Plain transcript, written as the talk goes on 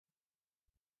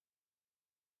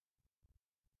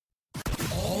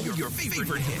your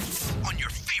favorite hits on your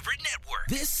favorite network.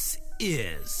 This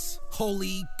is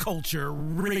Holy Culture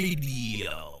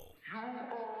Radio.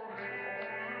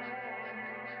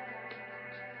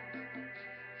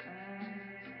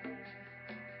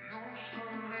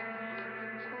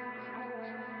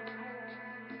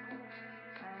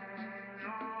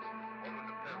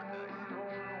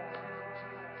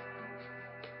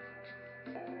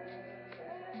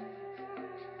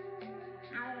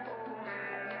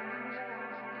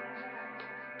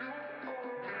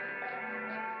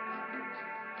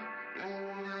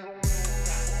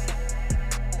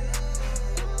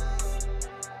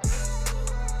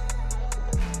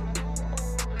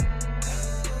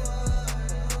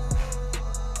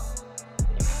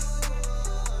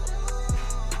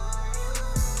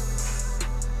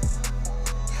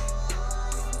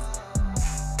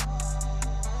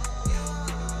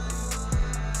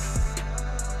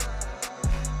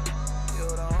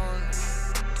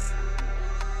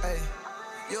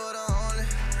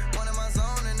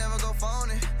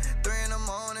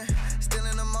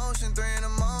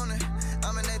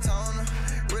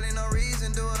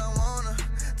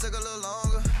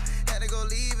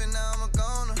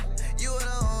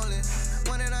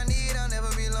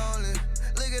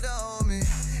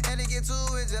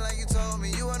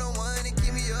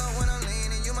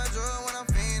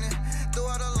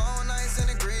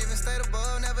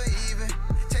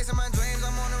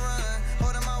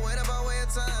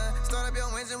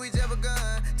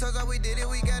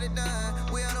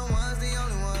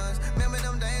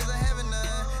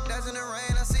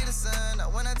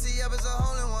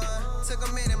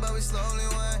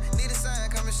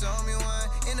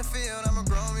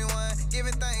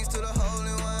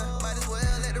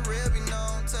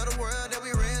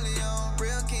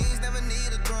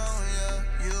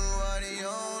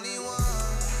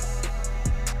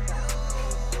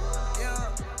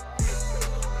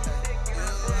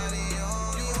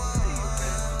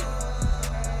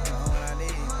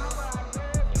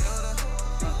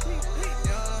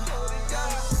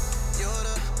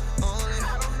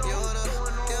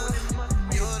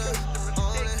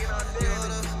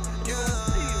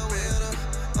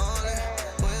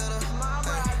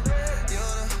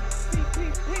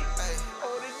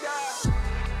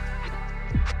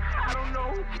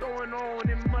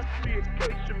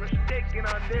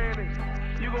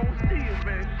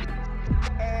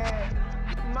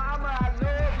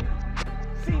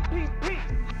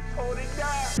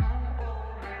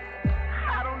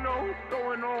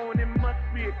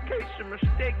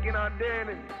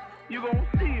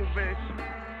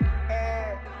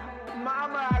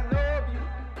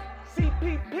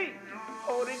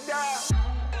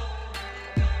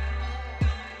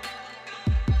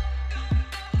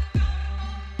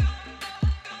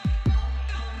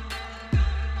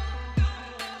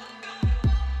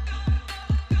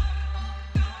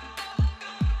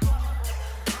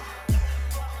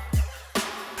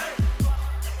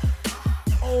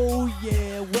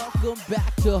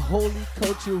 To Holy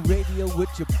Culture Radio with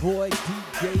your boy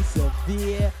DJ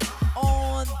Severe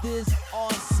on this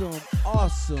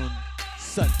awesome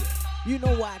Sunday. You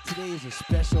know why today is a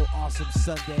special awesome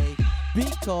Sunday?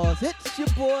 Because it's your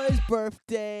boy's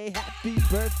birthday. Happy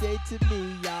birthday to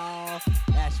me, y'all.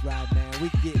 That's right, man. We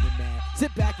getting it, man.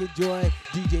 Sit back, enjoy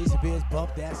DJ Severe's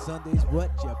Bump That Sundays.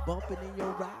 What you bumping in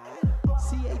your ride?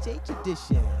 CHH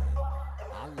edition.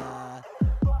 Holla.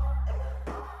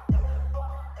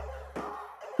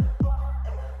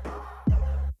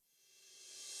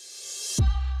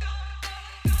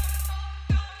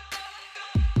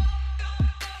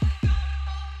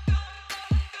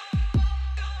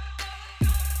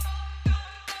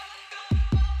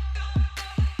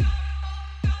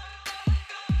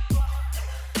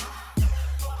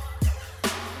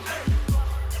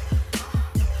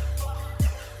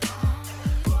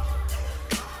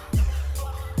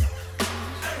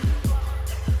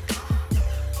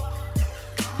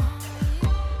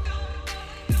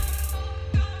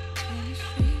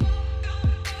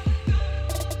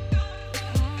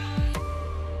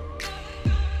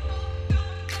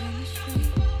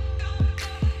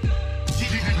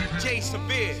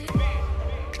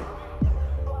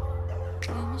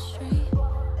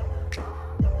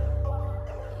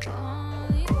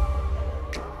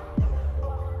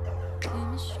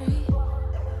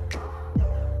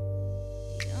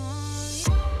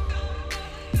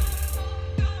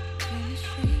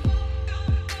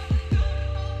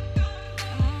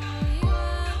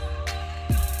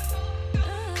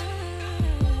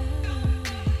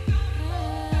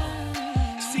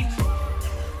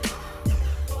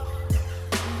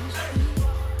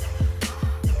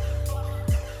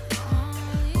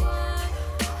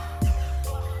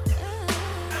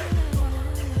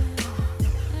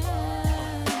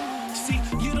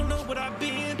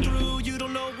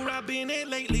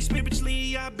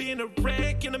 in a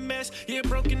wreck, in a mess, yeah,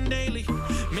 broken daily.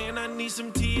 Man, I need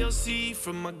some TLC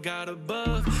from my God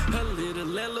above. A little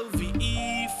LOVE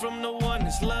from the one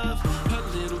that's love. A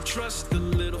little trust, a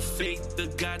little faith, the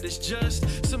God is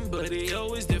just. Somebody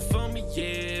always there for me,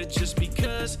 yeah, just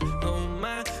because. Oh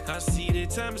my, I see that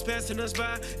time is passing us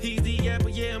by. He's the apple,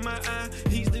 yeah, my eye.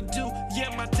 He's the dew,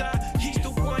 yeah, my tie. He's the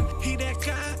one, he that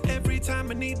guy. Every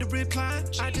time I need to reply,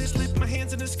 I just lift my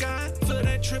hands in the sky for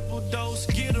that triple dose.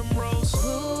 Get 'em rose.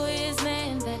 Who is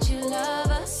man that you love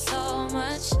us so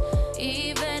much?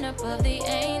 Even above the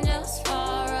angels,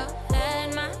 far up.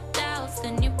 Had my doubts,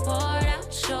 then you poured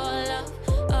out your love.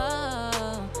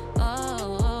 Oh,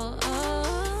 oh, oh,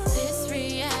 oh. This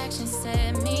reaction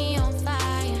set me on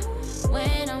fire.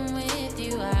 When I'm with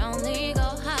you, I only go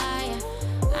higher.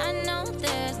 I know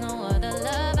there's no other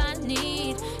love I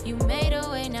need. You made a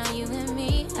way, now you and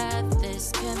me have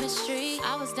this chemistry.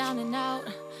 I was down and out,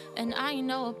 and I ain't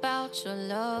know about your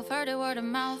love. Heard it word of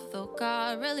mouth, though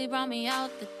God really brought me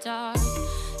out the dark.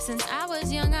 Since I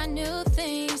was young, I knew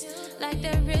things like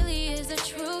there really is a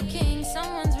true king.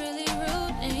 Someone's really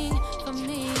rooting for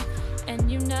me,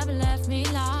 and you never left me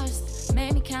lost.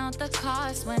 Made me count the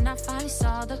cost when I finally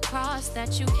saw the cross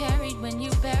that you carried when you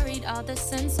buried all the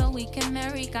sins so we can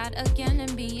marry God again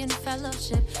and be in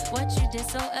fellowship. What you did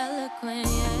so eloquent,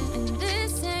 yeah. And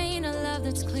this ain't a love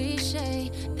that's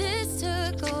cliche. This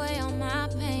took away all my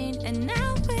pain, and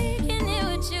now we can hear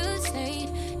what you say.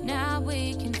 Now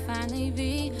we can finally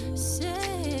be saved.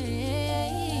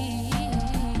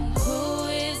 Who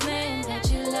is man that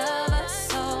you love us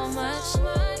so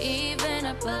much? Even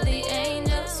above the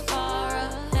angels, far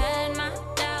up. Had my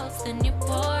doubts, then you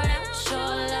poured out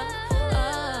your love.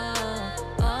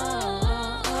 Oh, oh,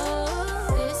 oh,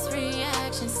 oh. This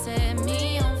reaction set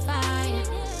me on fire.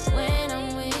 When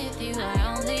I'm with you,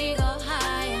 I only go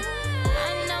higher.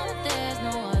 I know there's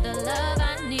no other love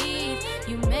I need.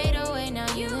 You made a way,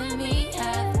 now you and me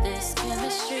have this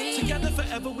chemistry. Together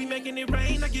forever, we making it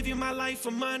rain. I give you my life,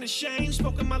 I'm unashamed.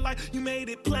 Spoken my life, you made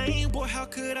it plain. Boy, how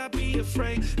could I be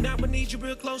afraid? Now I need you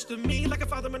real close to me, like a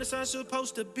father and a son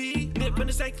supposed to be. Nip in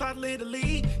the St. Cloud,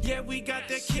 Italy. Yeah, we got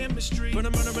that chemistry. But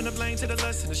I'm running the blame to the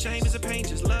lust and the shame is a pain.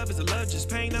 Just love is a love, just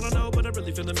pain. I don't know, but I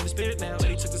really feel him in the spirit now. And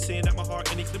he took the sin out my heart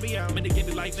and he cleared me out. And he gave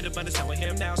me life in abundance, I'm with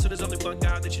him now. So there's only one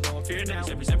God that you know and fear now.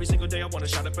 Every single day I want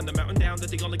to shout up from the mountain down that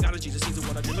the only God is Jesus. He's the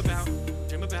one I dream about.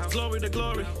 Dream about. Glory to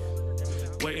glory.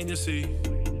 Wait and you see.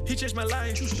 He changed my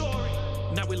life. True story.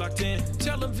 Now we locked in.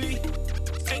 Tell him V.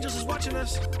 Angels is watching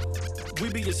us. We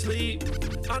be asleep.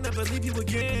 I'll never leave you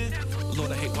again.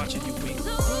 Lord, I hate watching you weep.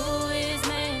 Who is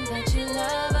man that you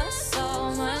love us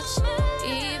so much?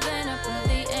 Even above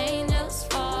the angels,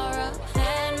 far up.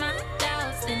 Had my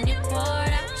doubts, then you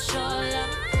poured out your love.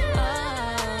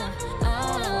 Oh, oh,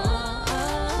 oh,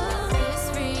 oh.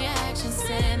 This reaction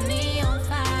set me on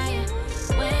fire.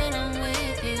 When I'm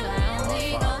with you, I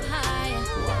only go higher.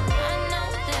 I know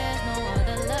there's no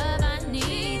other love I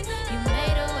need. You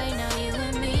made a way, now you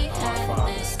and me have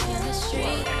this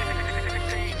chemistry.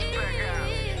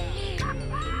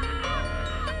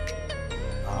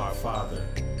 Our Father,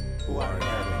 who art in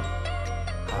heaven,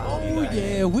 hallowed be Oh thy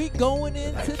yeah, name. we going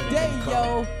in Thy today, kingdom yo.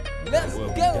 come, Let's thy will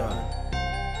be go. done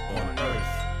on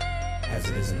earth as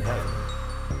it is in heaven.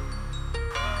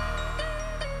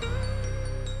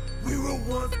 We were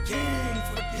once kings,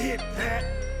 forget that.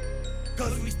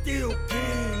 Cause we still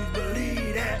kings,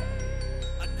 believe that.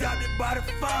 Adopted by the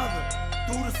Father,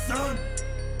 through the Son.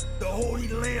 The Holy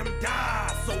Lamb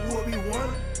died, so we'll be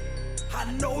one.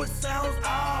 I know it sounds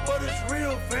odd, but it's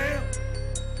real, fam.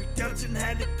 Redemption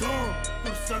had to come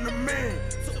through the Son of Man.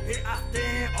 So here I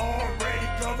stand,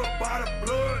 already covered by the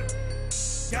blood.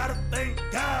 Gotta thank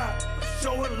God for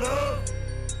showing love.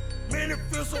 Man, it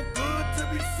feels so good to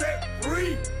be set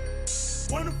free.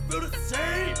 Wanna feel the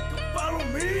same, to follow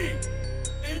me.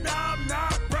 And I'm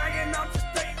not bragging, I'm just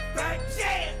stating facts,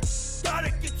 yeah.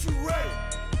 Gotta get you ready,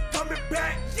 coming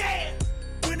back, yeah.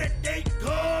 When that day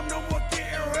come, no more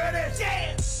getting ready,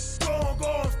 yeah.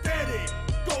 Go steady,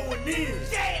 going in,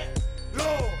 yeah.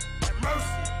 Lord, have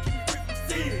mercy, keep me free from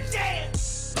sin, yeah.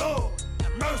 Lord,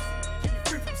 have mercy, keep me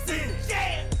free from sin,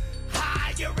 yeah.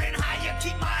 Higher and higher,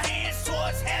 keep my hands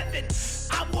towards heaven.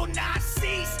 I will not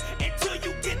cease, and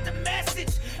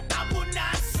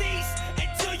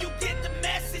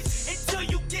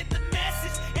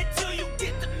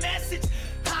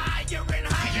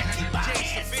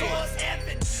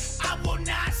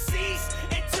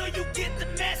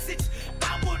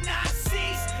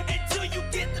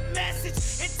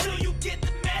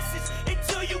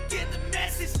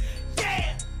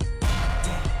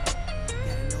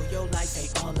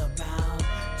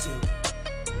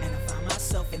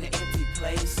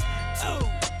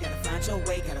find your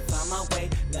way, gotta find my way,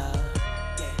 love.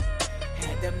 Yeah,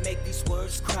 had to make these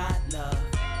words cry, love.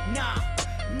 Nah,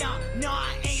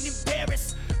 I ain't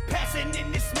embarrassed. Passing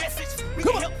in this message, we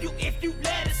can help you if you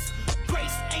let us.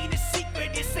 Grace ain't a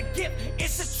secret, it's a gift,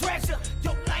 it's a treasure.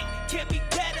 Your life can be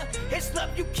better, it's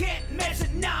love you can't measure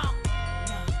now.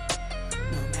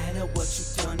 No matter what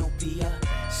you done, don't be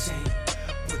ashamed.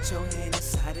 Put your hand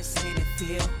inside his hand and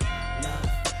feel love.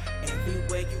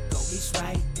 Everywhere you go, he's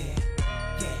right there.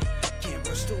 Yeah, can't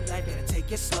rush through life, gotta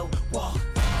take it slow. Walk,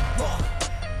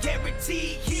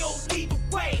 guaranteed he'll lead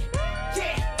the way.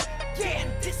 Yeah,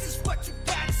 and this is what you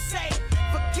gotta say.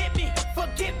 Forgive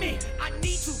me, I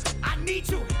need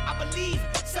you. I believe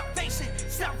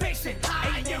salvation,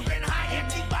 higher and higher.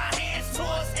 Keep my hands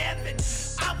towards heaven.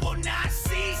 I will not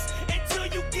cease until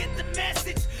you get the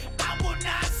message. I will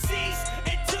not cease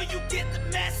until you get the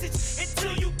message.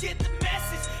 Until you get the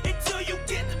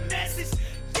message.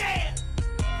 Yeah.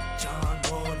 John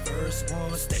 1 verse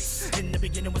 1 states, in the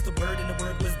beginning was the Word, and the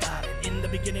Word was God, and in the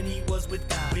beginning he was with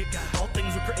God. All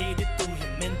things were created through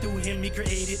him, and through him he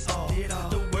created all.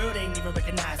 The world ain't even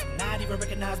recognized him, not even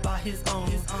recognized by his own.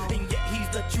 And yet he's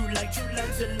the true light,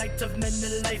 the light of men,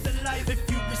 the life. If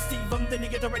you receive him, then you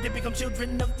get the right to become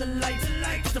children of the light.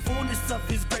 It's the fullness of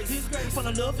his grace.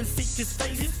 Follow love and seek his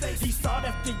face. He sought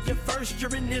after you first,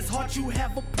 you're in his heart, you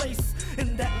have a place.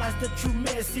 And that lies the true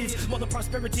message. More the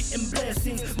prosperity and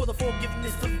blessings, more the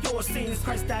forgiveness of your sins.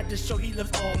 Christ died to show he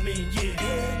loves all men, yeah.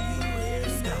 Can you hear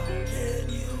us now? Can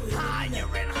you hear? Higher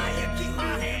and higher, keep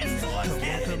my hands towards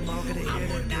heaven. I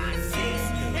will not cease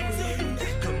until you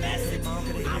get the message. I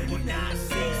will not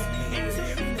cease until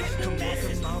you get the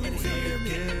message. Until you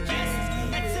get the message.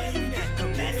 Until you get the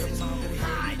message.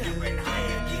 Higher and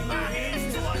higher, keep my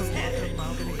hands towards heaven.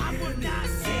 I will not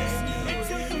cease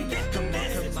until you get the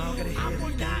message. I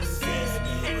will not cease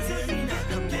until you get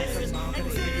the message.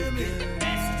 Until you get the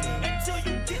message. Until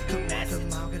you get the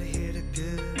message. I'm gonna hear the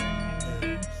good.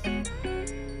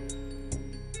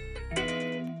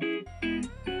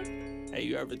 Hey,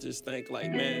 you ever just think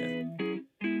like, man,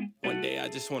 one day I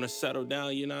just want to settle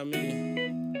down, you know what I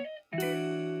mean?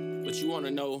 But you want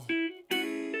to know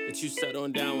that you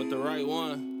settling down with the right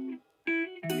one.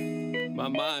 My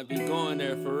mind be going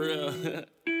there for real.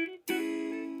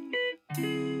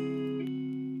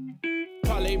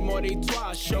 Parlez-moi de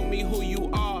toi, show me who you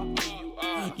are.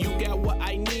 You got what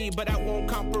I need, but I won't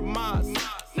compromise.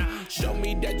 Show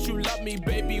me that you love me,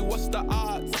 baby, what's the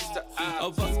odds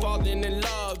of us falling in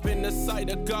love in the sight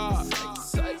of God?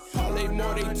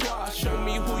 Parlez-moi de toi, show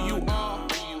me who you are.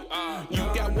 You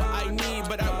got what I need,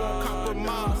 but I won't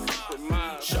compromise.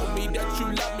 Show me that you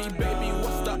love me, baby,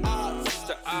 what's the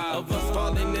odds of us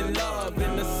falling in love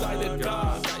in the sight of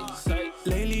God?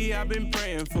 Lately I've been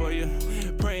praying for you,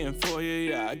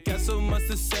 yeah. I got so much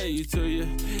to say to you.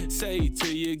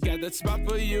 Got that spot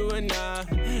for you and I.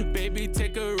 Baby,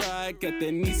 take a ride. Got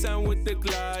that Nissan with the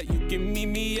glide. You can meet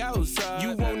me outside.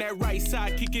 You on that right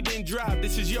side, kick it and drive.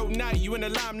 This is your night, you in the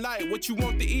limelight. What you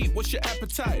want to eat? What's your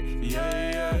appetite?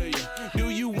 Yeah. Do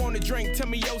you want to drink? Tell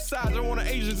me your size. I want an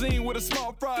Asian zine with a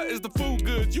small fry. Is the food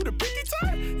good? You the picky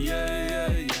type? Yeah.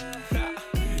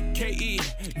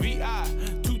 K-E-V-I,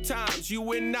 2 times,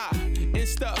 you and I,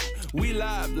 Insta, we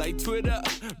live like Twitter,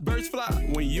 birds fly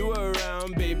when you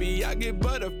around, baby, I get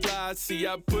butterflies, see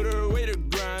I put her away to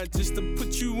grind, just to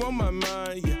put you on my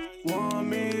mind, yeah.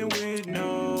 Woman with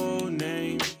no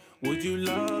name, would you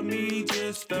love me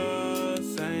just the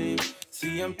same?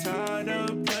 See, I'm tired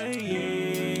of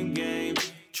playing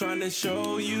games, trying to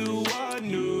show you a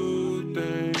new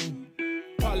thing.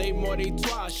 Parlez-moi de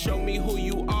toi, show me who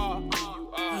you are.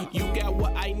 You got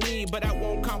what I need, but I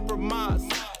won't compromise.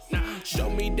 Show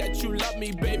me that you love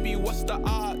me, baby, what's the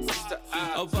odds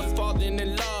of us falling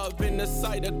in love in the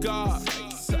sight of God?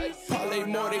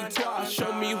 Parlez-moi de toi,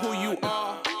 show me who you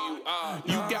are.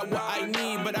 You got what I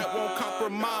need, but I won't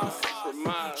compromise.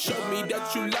 Show me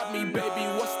that you love me, baby,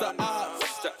 what's the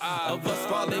odds of us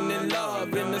falling in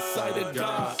love in the sight of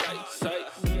God?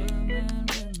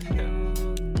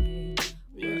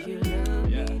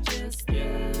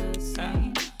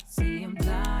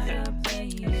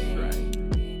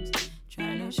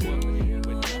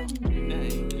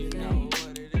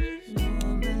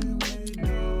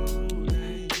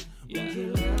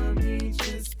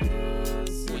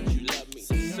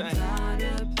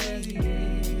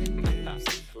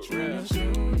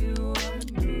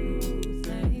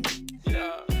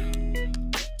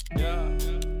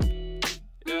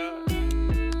 Yeah.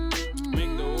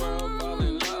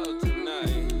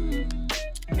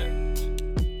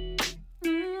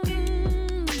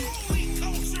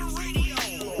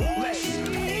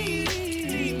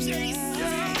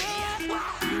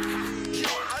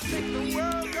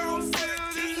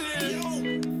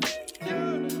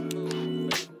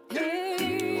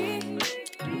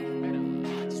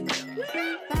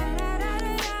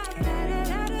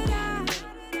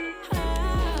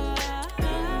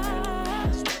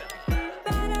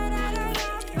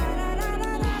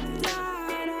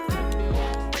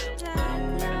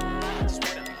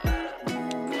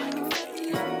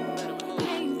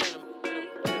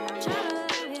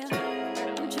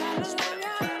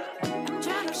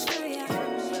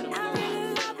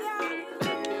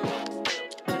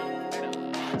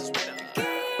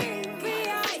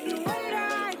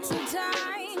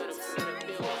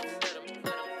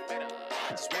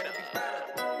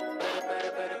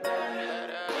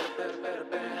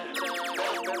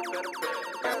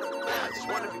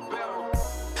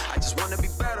 I just wanna be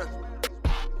better,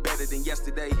 better than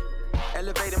yesterday.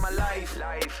 Elevating my life,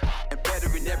 and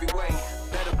better in every way.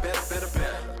 Better, better, better,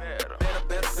 better. Better,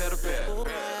 better, better, better.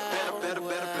 Better, better,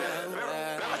 better,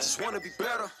 better. I just wanna be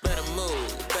better. Better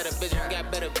move, better vision,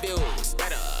 got better views.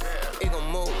 Better, it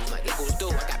gon' move like eagles do.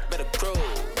 I got better crew.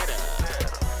 Better,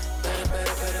 better,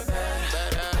 better, better, better.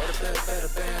 Better, better, better,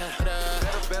 better.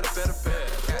 Better, better, better.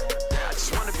 I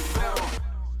just wanna be better.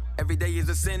 Every day is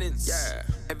a sentence. Yeah.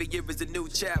 Every year is a new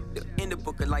chapter in the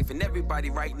book of life, and everybody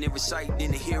writing and reciting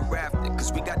in the hereafter.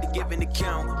 Cause we got to give an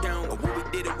account of what we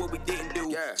did and what we didn't do.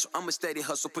 Yeah. So I'ma steady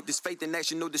hustle, put this faith in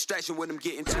action, no distraction when I'm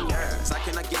getting to. Yeah. So I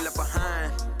cannot get left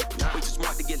behind. We too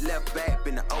smart to get left back.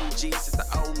 Been the OG since the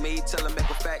old me. Tell them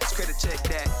echo facts, credit check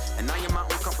that. And I am my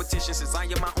own competition since I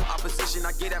am my own opposition.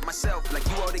 I get at myself like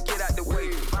you ought to get out the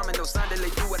way. I'm in no sign to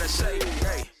let you what I say.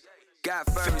 Hey. God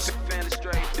first, family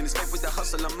straight. Then it's faith with the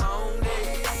hustle, I'm on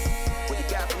it. What you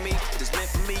got for me, it's meant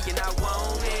for me and I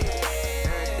want it.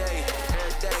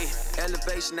 Every day,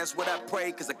 elevation, that's what I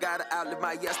pray. Cause I gotta outlive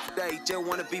my yesterday. Just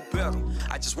wanna be better,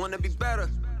 I just wanna be better.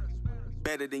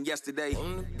 Better than yesterday.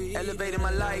 Elevating my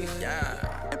life,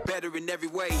 and better in every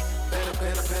way. Better,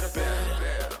 better, better, better.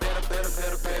 Better, better,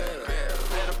 better, better.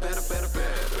 Better, better, better,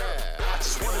 better. I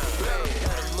just wanna be better.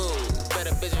 Better move,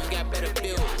 better vision, got better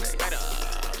views. Better,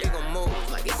 it gon'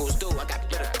 move like eagles do. I got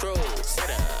better crew.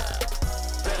 Better,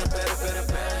 better, better, better,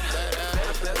 better.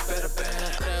 Better, better, better,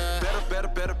 better. Better, better,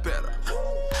 better, better.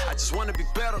 I just wanna be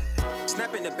better.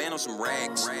 Snapping the band on some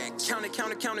rags. Count it,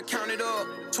 count it, count it, count it up.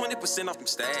 20% off them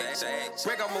stacks.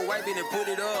 Break off my wife and put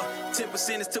it up.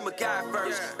 10% is to my guy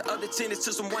first. The other 10 is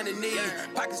to someone in need.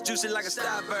 Pockets juicy like a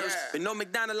Starburst. But no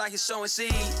McDonald's like he's sowing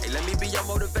seed. Hey, let me be your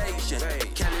motivation.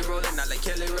 Kelly rolling, not like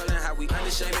Kelly rolling. How we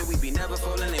unashamed, we be never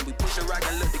falling. And we push a rock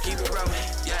and look to keep it rolling.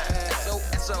 Yeah,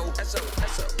 S.O.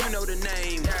 You know the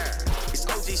name. It's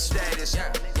OG status.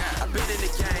 I've been in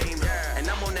the game. And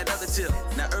I'm on that other tip.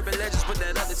 Now urban legends with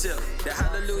that other tip. The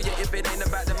hallelujah, if it ain't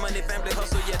about the money, family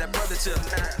hustle, yeah, that brother tip.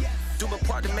 Do my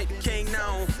part to make the king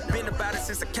known. Been about it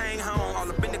since I came home. All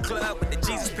up in the club with the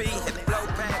Jesus P. Hit the blow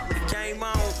pack when it came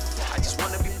on. I just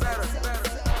wanna be better.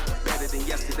 Better than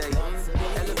yesterday.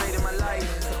 Elevating my life.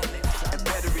 And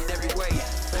better in every way.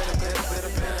 Better, better,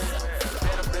 better, better.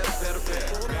 Better, better, better,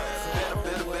 better. Better,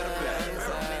 better, better, better.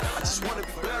 I just wanna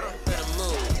be better. Better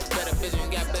move, better vision,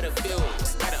 got better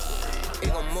views. Better, it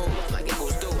gon' move like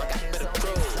eagles do. I got better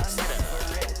crew.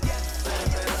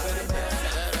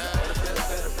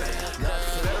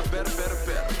 Better, better,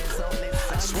 better.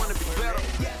 I just wanna be better.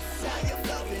 Yes, I am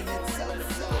loving it so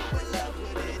in love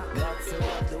with it. God so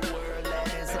loved the world that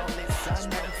His only Son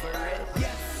went for it.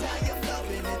 Yes, I am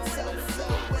loving it so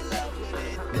in love with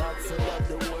it. God so loved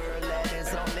the world that His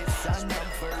only Son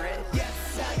went for it. Yes,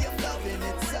 I am loving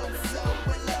it so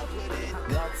in love with it.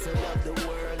 God so loved the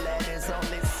world that His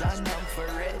only Son went for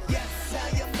it. Yes, I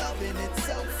am loving it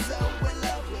so in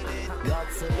love with it. God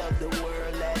so loved the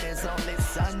world that His only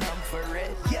Son went for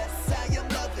it. Yes, I am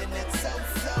loving it so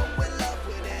in love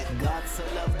with it. God so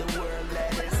loved the world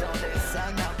that His only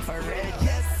Son up for it.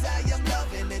 Yes, I am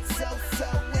loving it so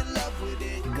in love with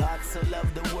it. God so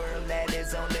loved the world that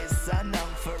His only Son up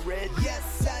for it.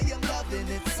 Yes, I am loving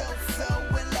it so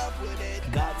in love with it.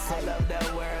 God so loved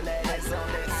the world that His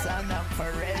only Son up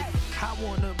for it. I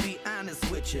wanna be honest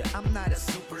with you, I'm not a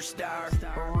superstar.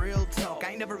 But real talk,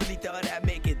 I never really thought I'd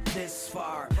make it this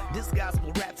far. This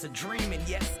gospel rap's a dream, and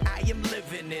yes, I am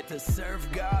living it. To serve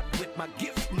God with my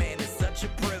gift, man, is such a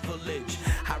privilege.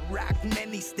 I rock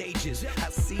many stages,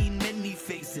 I've seen many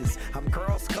faces. I'm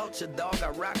cross culture, dog, I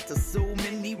rock to so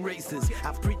many races.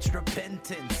 I've preached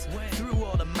repentance through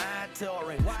all of my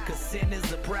touring. Cause sin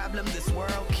is a problem this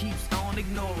world keeps on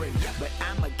ignoring. But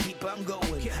I'ma keep on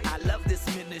going, I love this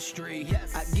ministry.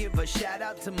 I give a shout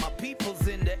out to my peoples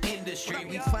in the industry.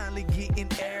 We finally getting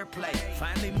airplay,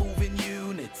 finally moving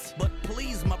units. But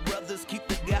please, my brothers, keep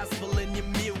the gospel in your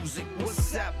music.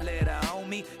 What's up, little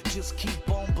homie? Just keep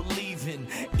on believing.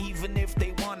 Even if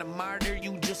they wanna martyr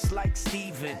you just like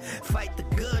Stephen. Fight the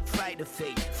good fight of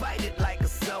faith, fight it like a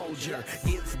soldier.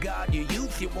 Give God your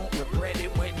youth, you won't regret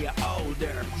it when you're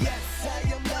older. Yes,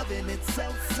 I am loving it so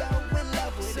in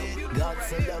love with it. God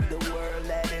so loved the world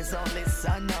that His only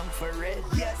Son hung for it.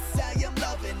 Yes, I am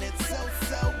loving it so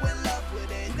in love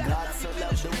with it. God so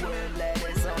loved the world that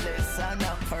His only Son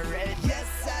hung for it. Yes,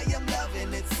 I am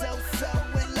loving it so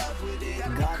in love with it.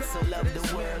 God so loved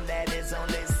the world that His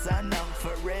only Son hung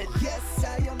for it. Yes,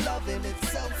 I am loving it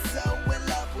so in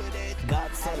love with it.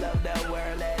 God so loved the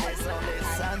world that His only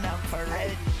Son hung for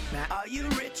it. Now are you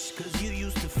rich? Cause you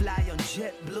used to fly on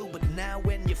JetBlue, but now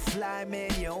when you fly,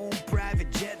 man, your own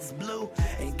private jet's blue.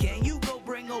 And can you go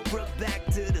bring Oprah back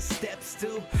to the steps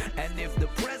too. And if the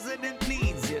president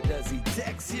needs you, does he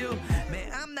text you? Man,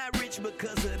 I'm not rich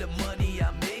because of the money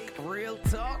I make. Real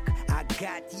talk, I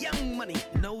got young money,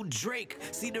 no Drake.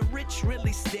 See, the rich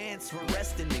really stands for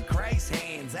resting in Christ's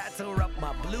hands. I tore up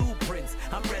my blueprints,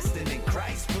 I'm resting in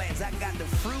Christ's plans. I got the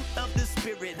fruit of the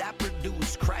Spirit, I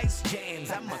produce Christ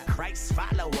jams. I'm a Christ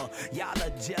follower, y'all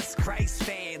are just Christ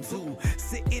fans who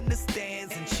sit in the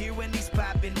stands and cheer when he's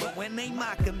popping. But when they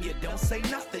mock him, you don't say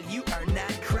nothing, you are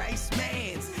not Christ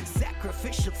mans.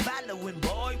 Sacrificial following,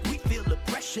 boy, we feel the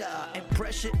pressure. And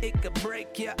pressure, it could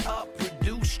break you up,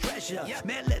 produce treasure.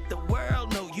 Man, let the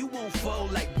world know you won't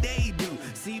fold like they do.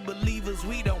 See, believers,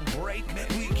 we don't break,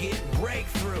 we get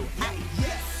breakthrough.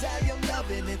 Yes, I am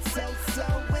loving it, so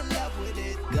in love with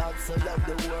it. God so loved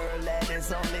the world that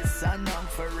his only son hung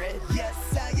for it. Yes,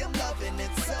 I am loving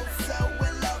it, so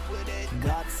in love with it.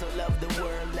 God so loved the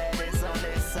world that his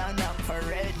only son hung for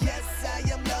it. Yes, I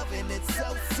am loving it,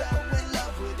 so in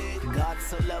love with it. God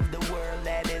so loved the world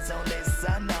that his only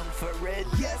son hung for it.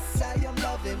 Yes, I am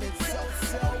loving it, so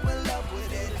in love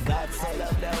with it. God so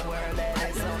loved the world that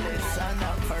his only son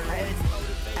hung for it.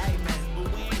 Amen.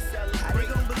 How they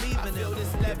gonna believe in him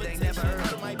if they never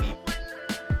heard of him?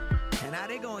 And how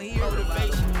they gonna hear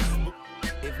about him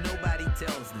if nobody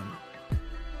tells them?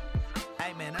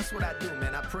 Hey man, that's what I do,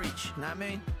 man. I preach, you know what I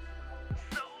mean?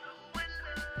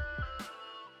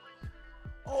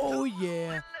 Oh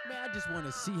yeah, man, I just want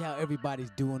to see how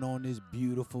everybody's doing on this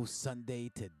beautiful Sunday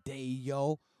today,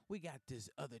 yo. We got this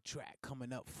other track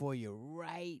coming up for you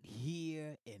right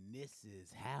here, and this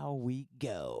is how we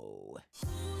go.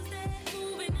 Who's that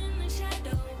moving in the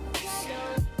shadow?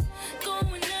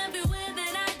 Going everywhere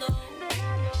that I go.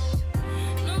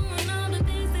 Knowing all the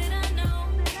things that I know.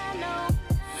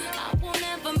 I won't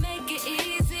ever make it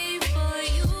easy for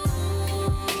you.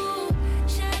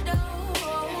 Shadow.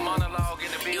 Monologue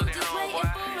in the building, just waiting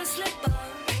for a slip up.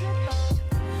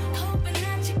 Hoping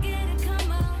that you get it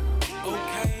come up.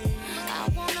 Okay. I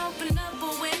won't open up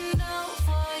a window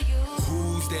for you.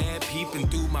 Who's that peeping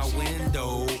through my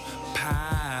window?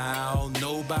 Pow,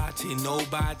 nobody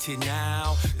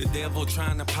now. The devil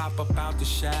trying to pop up out the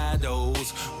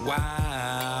shadows.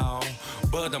 Wow,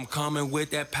 but I'm coming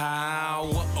with that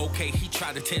power. Okay, he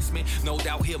tried to test me. No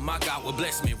doubt here my God will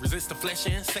bless me. Resist the flesh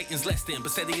and Satan's less than.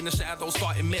 But steady in the shadows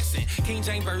starting messing. King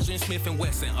James Version, Smith &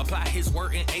 Wesson. Apply his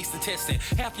word and ace the testing.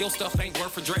 Half your stuff ain't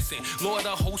worth addressing. Lord,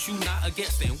 I host you not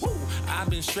against him. Woo, I've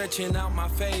been stretching out my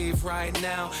faith right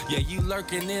now. Yeah, you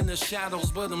lurking in the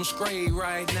shadows, but I'm straight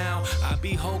right now. I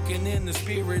be hulking in the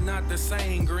spirit, not the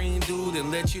same green dude.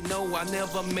 And let you know I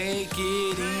never make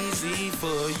it easy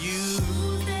for you.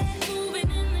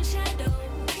 Moving in the shadow.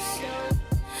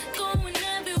 Going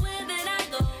everywhere that I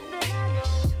go.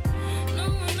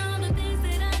 Knowing all the things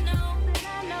that I know.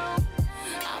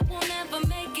 I won't ever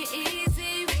make it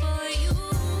easy for you.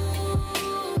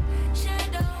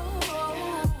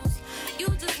 Shadows. You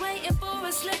just waiting for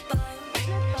a slip up.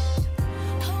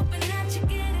 Hoping that you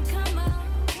get it come up.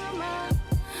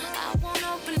 I won't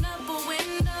open up a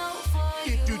window for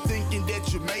you. If you thinking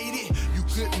that you made it, you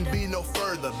couldn't be no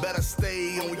further. Better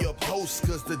stay on your post,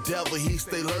 cause the devil, he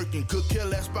stay lurking. Could care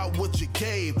less about what you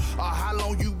gave or how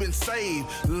long you been saved.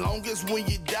 Long as when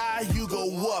you die, you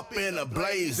go up in a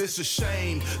blaze. It's a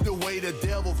shame the way the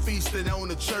devil feasted on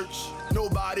the church.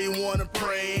 Nobody wanna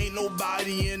pray, ain't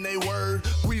nobody in their word.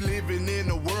 We living in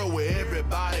a world where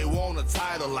everybody want a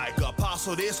title like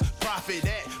apostle this, prophet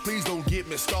that. Please don't get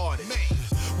me started.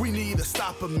 We need to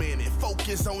stop a minute,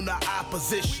 focus on the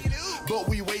opposition. But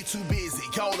we way too busy,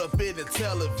 caught up in the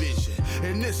television.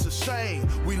 And it's a shame,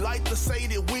 we like to say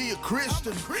that we a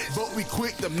Christian, but we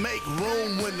quick to make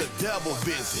room when the devil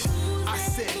visit. I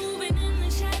said, moving in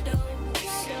the shadow.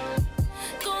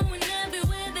 Going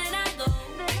everywhere that I go.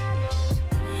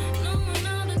 Knowing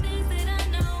all the things that I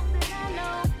know.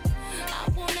 I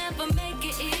won't ever make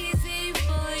it easy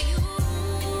for you.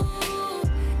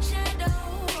 Shadows.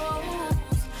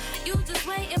 You just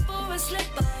waiting for a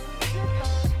slip up.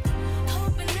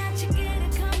 Hoping that you get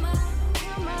it come up.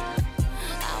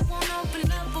 I won't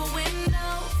open up a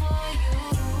window for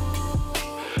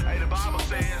you. hey, the Bible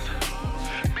says,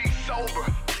 be sober,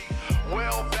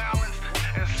 well balanced,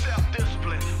 and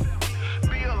self-disciplined.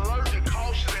 Be alert and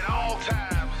cautious at all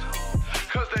times.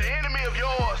 Cause the enemy of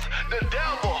yours, the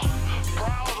devil,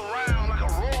 prowls around like a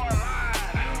roaring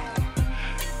lion,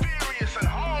 furious and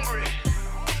hungry,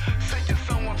 seeking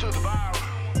someone to devour.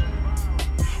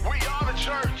 We are the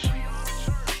church.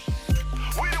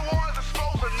 We the ones that's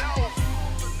supposed to know.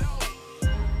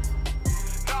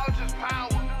 Knowledge is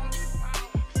power.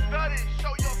 Study,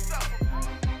 show yourself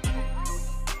approved.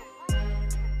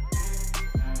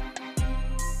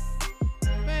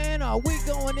 Nah, we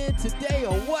going in today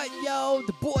or what, yo?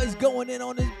 The boy's going in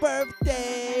on his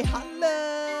birthday. Holla!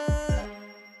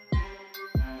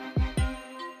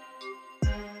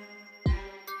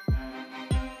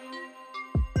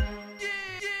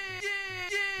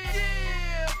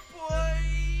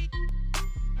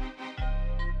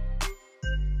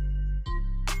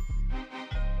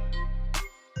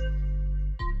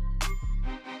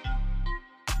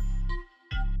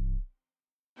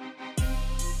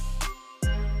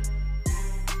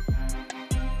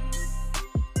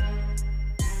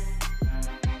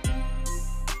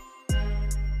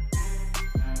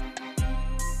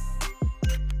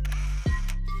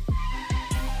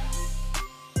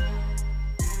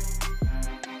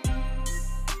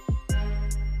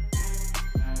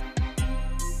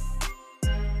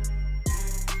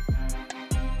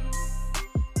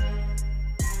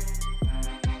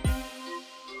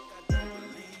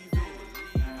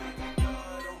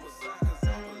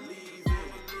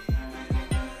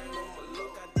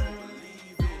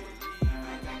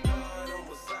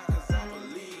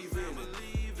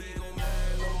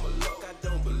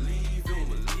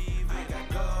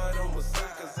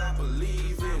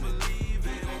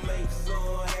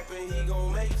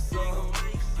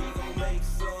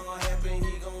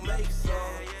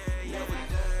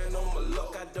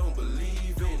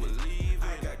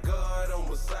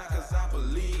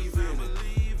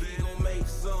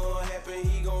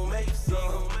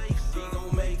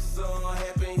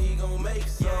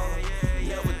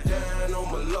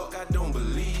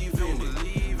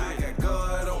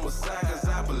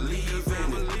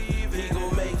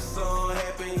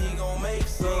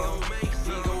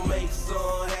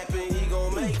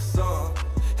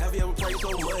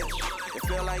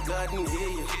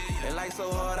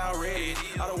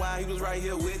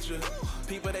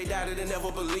 People they doubted and never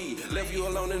believed. Left you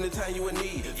alone in the time you in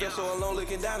need. Felt so alone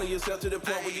looking down on yourself to the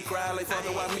point where you cry like, Father,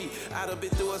 why me? I done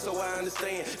been through it, so I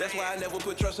understand. That's why I never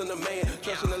put trust in the man.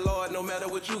 Trust in the Lord, no matter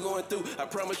what you going through. I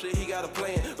promise you he got a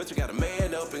plan. But you gotta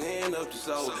man up and hand up your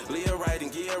soul. Live right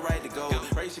and get right to go.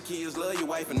 Raise your kids, love your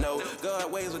wife and know God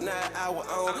ways are not our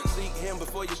own. Seek him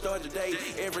before you start your day.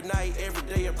 Every night, every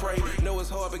day I pray. Know it's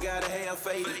hard, but gotta have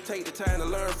faith. Take the time to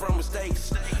learn from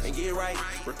mistakes and get right.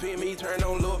 Repent me, turn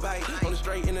on a little bite. On the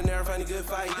straight in the narrow, find a good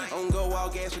fight. On go, all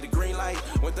gas with the green light.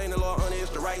 One thing the Lord honor is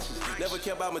the righteous. Never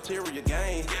care about material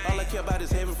gain. All I care about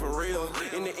is heaven for real.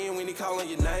 In the end, when he calling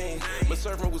your name. My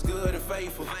servant was good and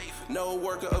faithful. No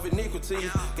worker of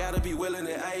iniquity. Gotta be willing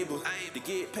and able to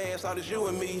get past all this you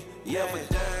and me. Never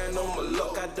dying on my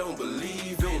luck, I don't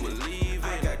believe in it.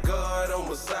 I got God on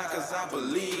my side, cause I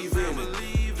believe in it.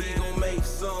 He gon' make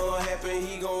some happen,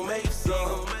 he gon' make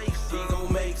some. He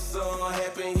gon' make some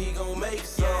happen, he gon' make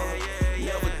some.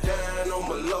 Never dying on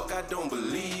my luck, I don't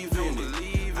believe in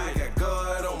it. I got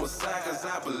God on my side, cause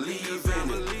I believe in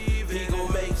it. He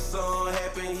gon' make some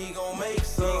happen, he gon' make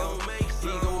some. He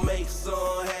gon' make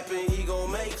some happen, he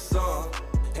gon' make some.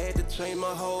 Had to change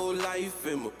my whole life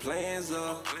and my plans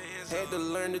up. Had to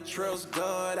learn to trust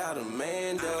God out of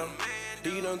man up.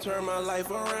 He done turned my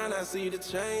life around, I see the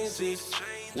changes.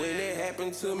 When it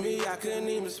happened to me, I couldn't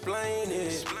even explain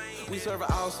it. We serve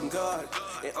an awesome God,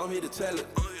 and I'm here to tell it.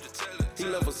 He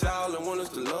love us all and want us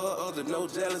to love others, no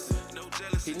jealousy.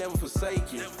 He never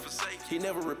forsake you, he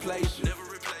never replace you.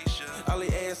 All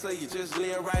he asks of you, just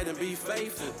live right and be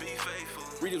faithful.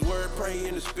 Read his word, pray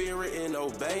in the spirit, and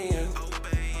obey him.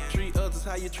 Treat others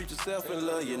how you treat yourself and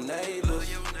love your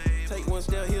neighbors. Take one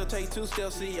step, he'll take two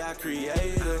steps, see our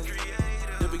creator.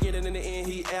 The beginning and the end,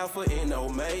 he Alpha and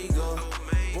Omega.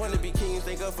 Want to be kings,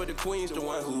 thank God for the queens, the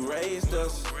one who raised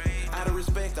us. Out of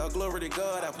respect, all glory to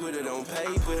God, I put it on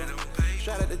paper.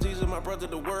 Shout out to Jesus, my brother,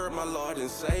 the word, my Lord and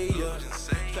Savior.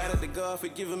 Shout out to God for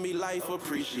giving me life,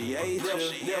 appreciate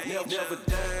you. Never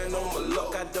dying on my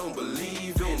luck, I don't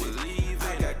believe in it.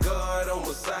 I got God on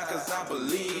my side, cause I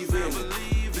believe in it.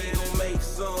 He gon' make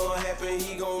some happen,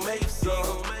 he gon' make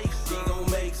some. He gon'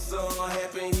 make some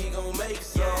happen, he gon' make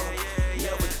some.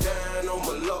 Never dying on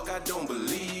my luck, I don't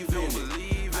believe in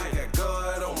it. I got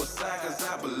God on my side, cause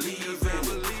I believe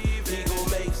in it. He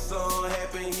gon' make some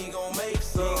happen, he gon' make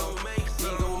some.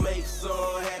 He gon' make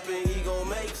some happen, he gon'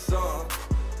 make some.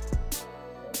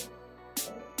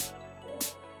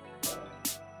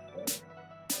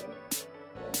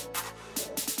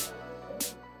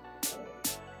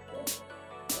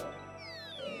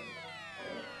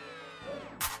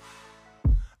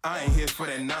 I ain't here for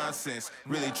that nonsense.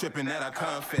 Really tripping that I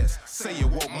confess. Say you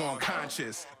woke more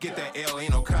conscious. Get that L,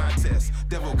 ain't no contest.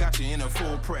 Devil got you in a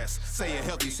full press. Say you're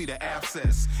healthy, see the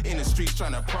abscess. In the streets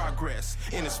trying to progress.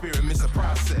 In the spirit, miss the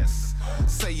process.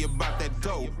 Say you about that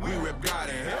dope. We rip God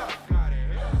in hell.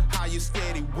 How you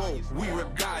steady woke, we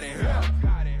rip God in hell.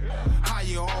 How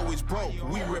you always broke,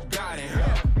 we rip God in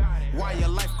hell. Why your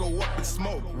life go up in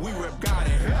smoke, we rip God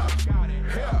in hell.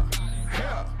 Hell,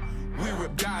 hell, we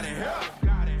rip God in hell.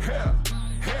 Hell,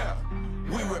 hell,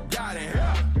 we rip God in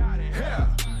hell.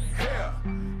 Hell, hell,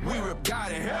 we rip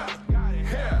God in hell.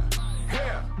 Hell,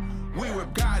 hell, we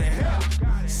rip God in hell.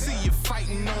 See you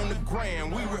fighting on the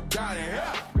ground, we rip God in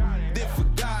hell. Then for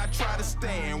God try to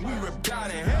stand, we rip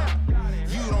God in hell.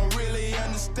 You don't really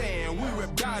understand, we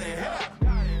rip God in hell.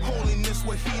 Holiness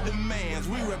what he demands,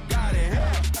 we rip God in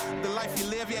hell. The life you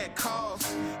live, you had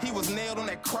cost. He was nailed on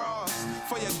that cross.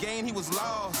 For your gain, he was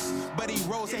lost. But he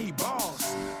rose and he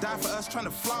boss. Died for us trying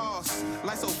to floss.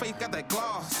 Life so fake, got that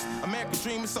gloss. American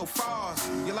dream is so fast.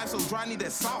 Your life so dry, need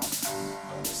that sauce.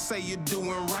 Say you're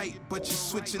doing right, but you're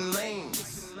switching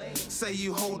lanes. Say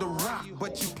you hold a rock,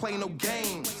 but you play no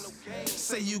games.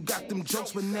 Say you got them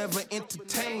jokes, but never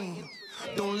entertain.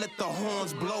 Don't let the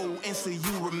horns blow and say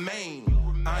you remain.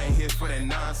 I ain't here for that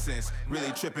nonsense,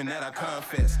 really tripping that I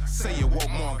confess. Say you woke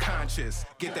more unconscious,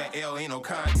 get that L, ain't no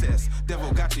contest.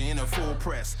 Devil got you in a full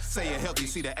press, say you're healthy,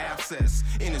 see the abscess.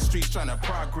 In the streets trying to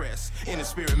progress, in the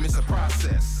spirit miss a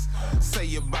process. Say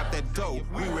you about that dope,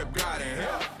 we rip God in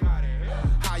hell.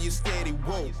 How you steady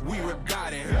woke, we rip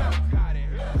God in hell.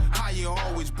 How you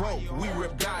always broke, we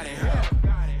rip God in hell.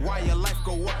 Why your life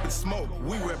go up in smoke,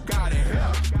 we rip God in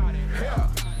hell.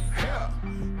 Hell, hell,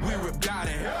 we rip God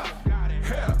in hell.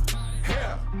 Hell,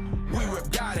 hell, we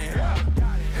rip God in hell.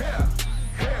 Hell,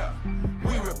 hell,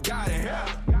 we rip God in hell.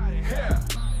 Hell,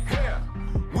 hell,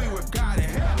 we rip God in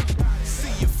hell.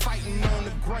 See you fighting on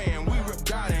the ground, we rip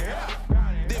God in hell.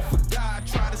 Then for God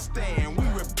try to stand, we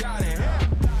rip God in hell.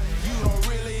 You don't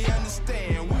really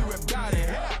understand, we rip God in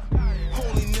hell.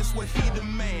 Holiness what he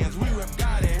demands, we rip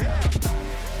God in hell.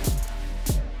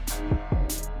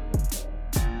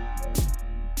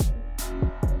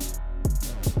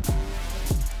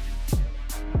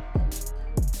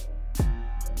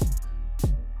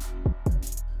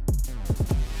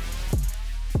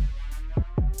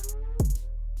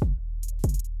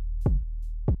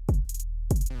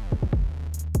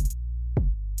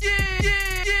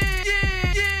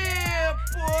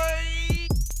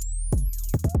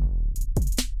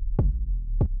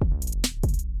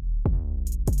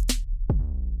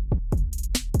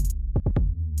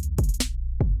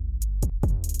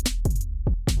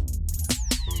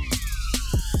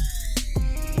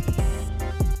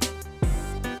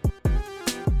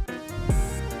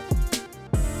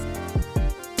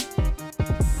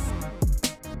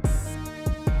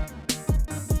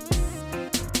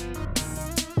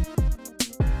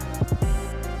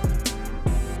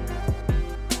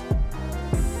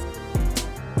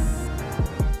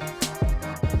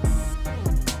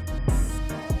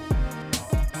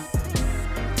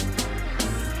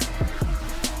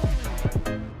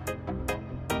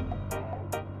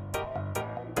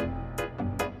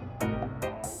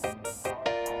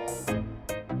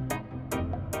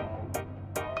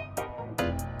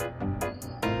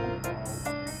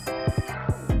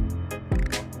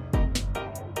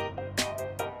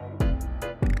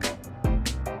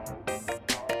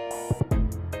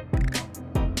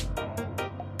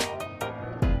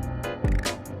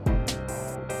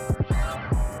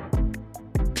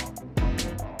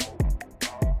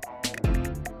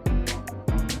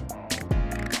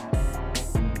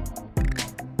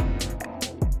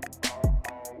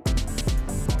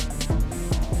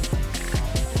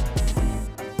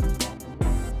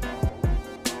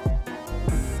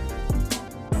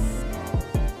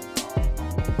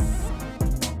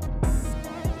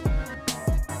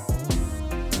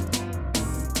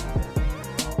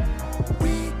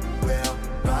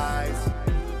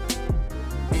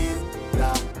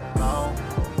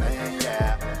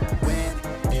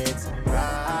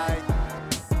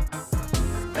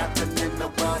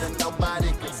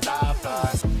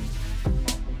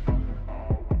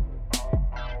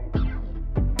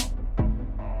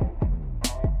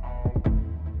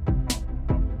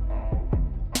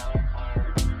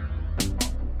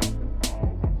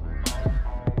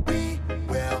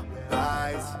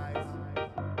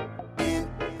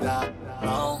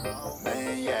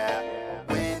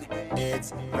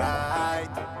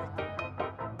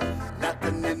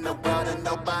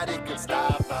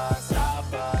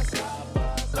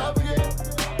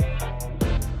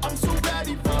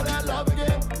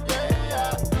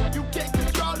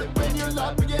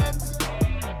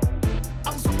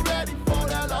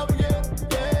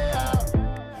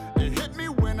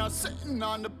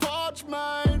 On the porch,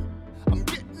 man, I'm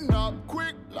getting up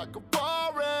quick like a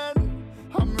foreign.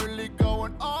 I'm really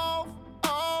going off.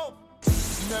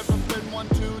 Never been one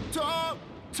to talk,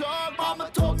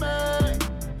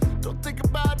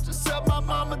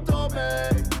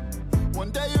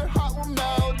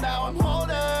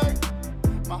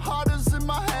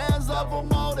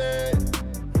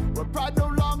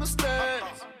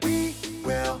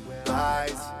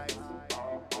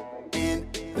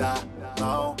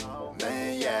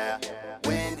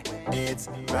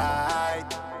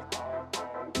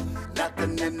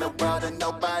 and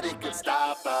nobody can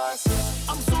stop us.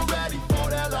 I'm so ready for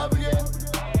that love again.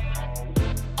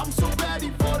 I'm so ready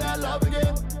for that love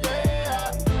again.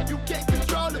 Yeah, you can't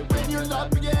control it when your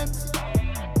love begins.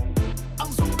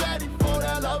 I'm so ready for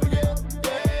that love again.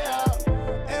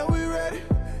 Yeah, and we ready.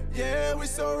 Yeah, we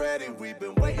so ready. We've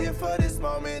been waiting for this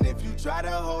moment. If you try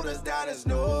to hold us down, there's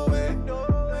no way.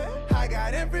 I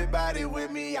got everybody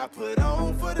with me. I put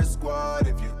on for the squad.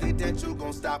 If you think that you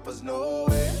gon' stop us, no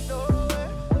way.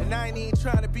 And I ain't even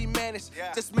trying to be managed.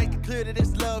 Just make it clear that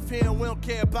it's love here and we don't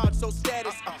care about your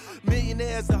status.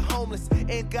 Millionaires are homeless.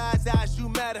 In God's eyes, you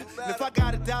matter. And if I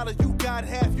got $1, you got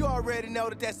half. You already know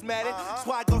that that's matter. That's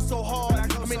why I go so hard.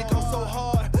 I mean, it goes so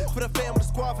hard. For the family, the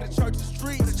squad, for the church, the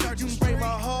streets. You can break my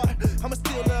heart. I'ma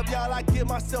still love y'all. I give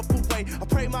myself away. I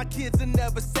pray my kids will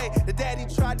never say that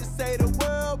daddy tried to say the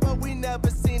world, but we never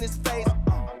seen his face.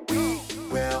 We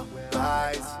will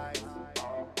rise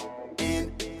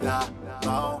in the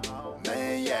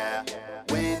moment, yeah.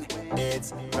 When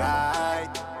it's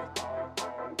right,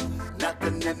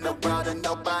 nothing in the world and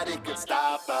nobody can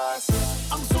stop us.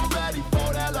 I'm so ready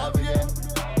for that love again.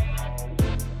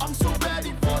 I'm so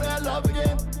ready for that love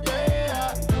again.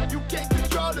 Yeah, you can't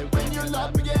control it when your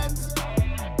love begins.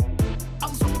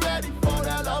 I'm so ready for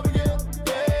that love again.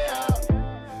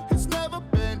 Yeah, it's never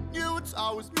been you, it's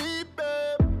always me,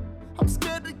 babe. I'm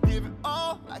scared to give it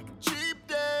all like a cheap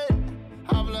date.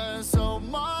 I've learned so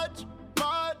much.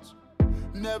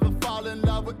 Never fall in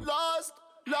love with lost.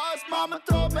 Mama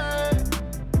told me,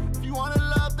 if you wanna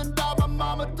love, then die. My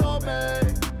mama told me,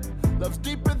 love's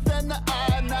deeper than the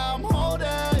eye. Now I'm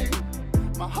holding.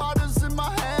 My heart is in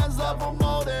my hands, love will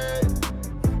mold it.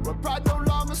 Where pride no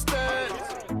longer stands.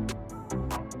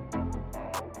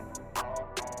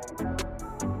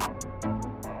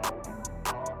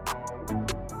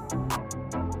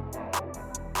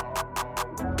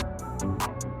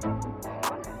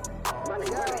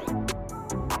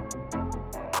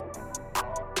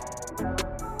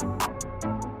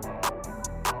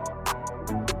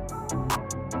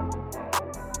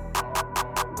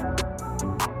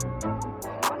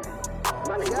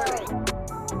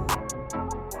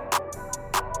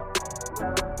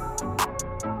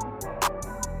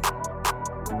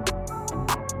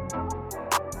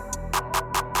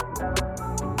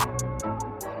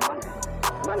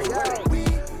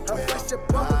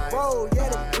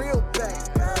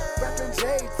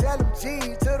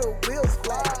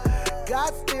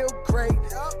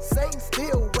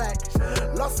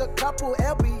 A couple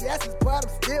LBS's, but I'm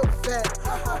still fat.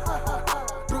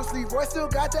 Bruce Leroy still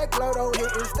got that glow though,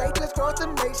 hitting stages across the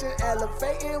nation,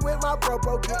 elevating with my bro,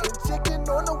 getting chicken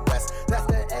on the west. That's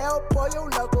the El Pollo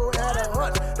Loco at a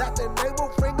hunch. That the name will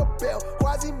ring a bell.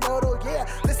 Quasimodo, yeah,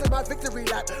 this is my victory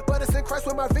lap, but it's in Christ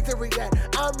where my victory at.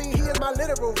 I mean, he is my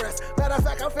literal rest. Matter of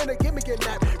fact, I'm finna give me a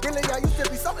nap. Really, I used to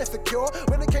be so insecure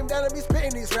when it came down to me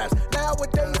spitting these raps.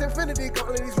 Nowadays, infinity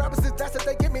gone, these rappers is that's if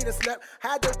they give me the snap.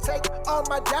 Had to take all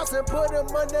my doubts and put them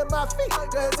under my feet.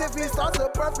 Cause if he starts a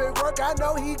perfect work, I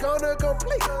know he gonna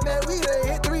complete. Man, we done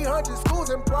hit 300 schools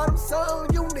and brought him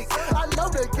something unique. I know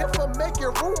the gift for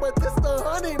making room, but this the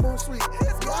honeymoon suite.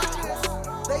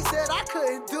 They said I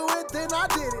couldn't do it, then I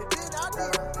did it.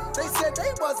 They said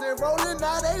they wasn't rolling,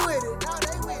 now they with it.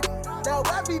 Now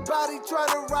everybody trying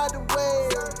to ride the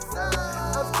wave.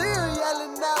 I'm still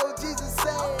yelling out, Jesus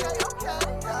said.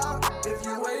 If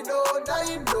you ain't know, now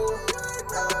you know.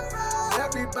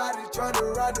 Everybody trying to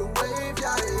ride the wave,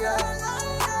 yeah.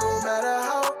 No matter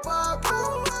how far I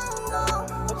go,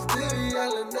 I'm still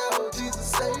yelling out, Jesus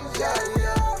saves,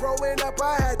 yeah. Growing up,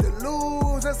 I had to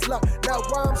lose and slump. Now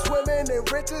I'm swimming in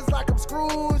riches like I'm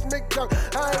Scrooge McDuck.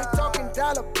 I ain't talking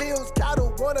dollar bills,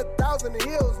 cattle 1,000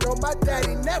 hills. No, my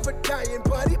daddy never dying,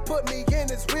 but he put me in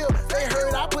his will. They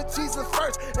heard I put Jesus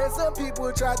first, and some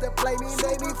people tried to play me,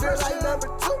 made me feel like number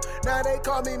 2. Now they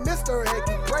call me Mr.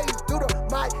 Hanky. Praise through the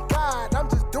my God, I'm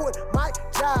just doing my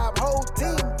job. Whole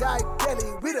team died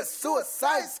daily. We the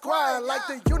Suicide Squad, like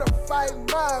the unified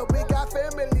mind. We got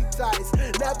family ties.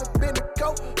 Never been a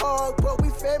go-hard, but we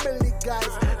family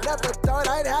guys. Never thought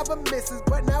I'd have a missus,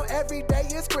 but now every day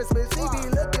is Christmas. She be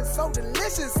looking so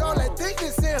delicious. All I think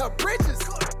is in her britches.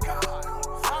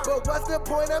 But what's the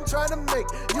point I'm trying to make?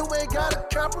 You ain't gotta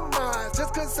compromise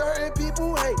just cause certain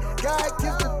people hate. God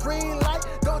gives the green light,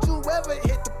 don't you ever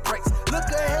hit the brakes. Look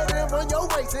ahead and run your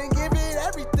race and give it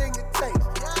everything it takes.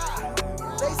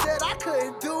 They said I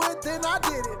couldn't do it, then I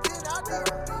did it.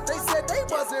 They said they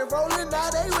wasn't rolling, now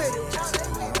they with it.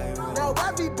 Now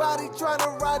everybody trying to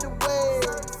ride the wave.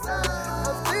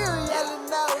 I'm still yelling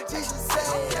out, Jesus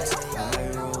said.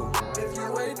 If you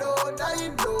ain't know, now you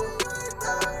know.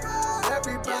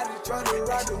 Everybody trying to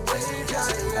ride the wave, yeah.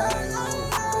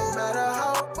 No matter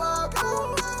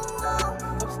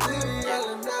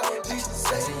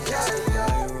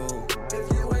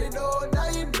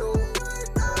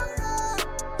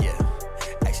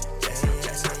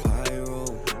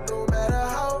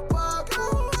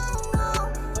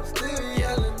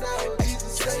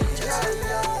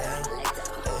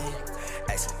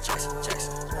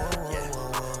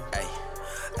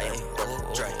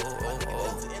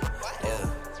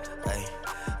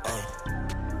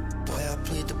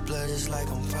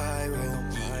pyro.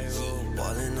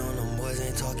 Ballin' on them boys,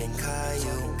 ain't talking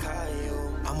Caillou.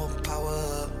 I'ma power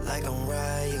up like I'm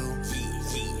Ryu.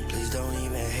 Please don't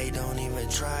even hate, don't even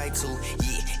try to.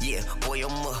 Yeah, boy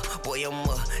I'm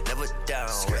up, never down.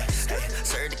 Hey,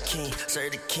 sir the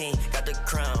king, got the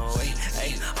crown.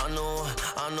 Hey, I'm the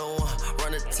one,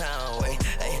 run the town.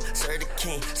 Hey, sir the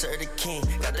king,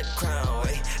 got the crown.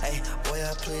 Hey, boy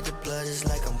I play the blood, it's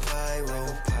like I'm pyro.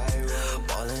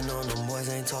 Ballin' on them boys,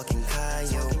 ain't talking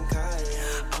Caillou.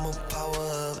 I'ma power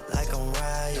up like I'm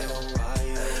Ryu.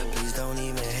 Please don't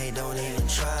even hate, don't even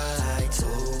try to.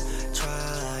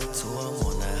 I'm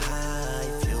on the high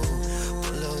view.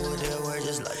 Pull up with that word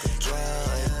just like a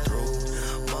drive-through.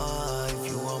 My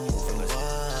view, I'm moving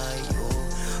by you.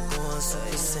 Going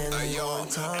super send one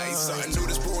time. Hey, something new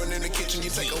that's brewing in the kitchen. You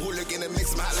take a hooligan and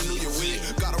mix some hallelujah with it.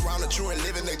 Got around the true and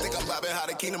living. They think I'm vibing how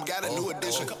the kingdom got a new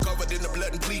edition. Covered in the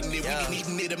blood and bleeding it. We be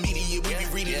needing it immediate. We be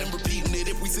reading and repeating it.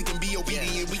 If we seek and be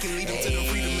obedient, we can lead them to the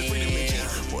freedom and Jesus.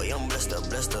 Boy, I'm blessed up,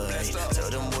 hey. Tell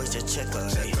them boys to check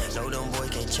us, hey. No, them boys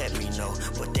can't check me, no,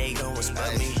 but they gon'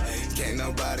 respect me. Can't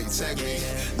nobody check me.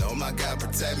 No, my God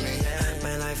protect me.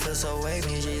 Man, I feel so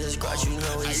wavy. Jesus Christ, you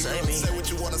know he saved me. Say what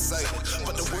you wanna say,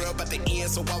 but the world about to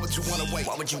end, so why would you wanna wait?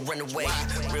 Why would you run away?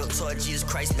 Real talk, Jesus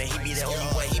Christ, man, he be the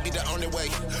only way. He be the only way.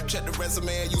 Check the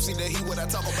resume and you see that he what I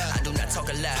talk about. I do not talk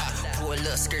a lot. Pull a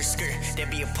little skirt, there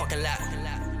be a parking lot.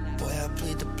 Boy, I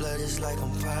plead the blood, it's like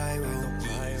I'm pyro.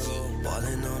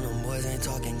 Ballin' on them boys, ain't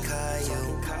talking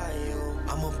Caillou.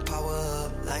 I'ma power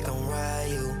up like I'm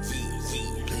Ryu.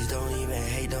 Please don't even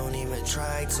hate, don't even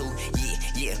try to.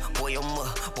 Yeah, boy I'm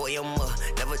up,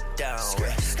 never down.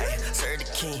 Hey, sir the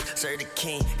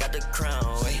king, got the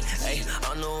crown. Hey,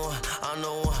 I'm the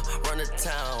one, run the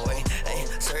town. Hey,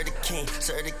 sir the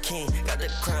king, got the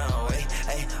crown.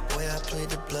 Hey, boy I play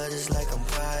the blood, it's like I'm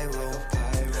pyro.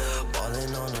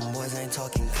 Ballin' on them boys, ain't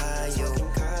talking Caillou.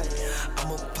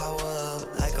 I'ma power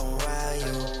up like I'm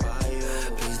Ryu.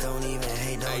 Please don't even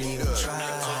hate, don't even try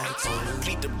to.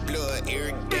 Bleed the blood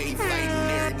every day, fighting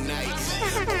every night.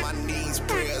 On my knees,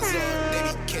 prayers up, then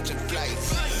he catching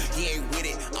flights. He ain't with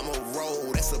it, I'm a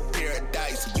roll, that's a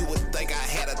paradise. You would think I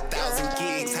had 1,000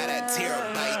 gigs, had that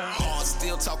terabyte.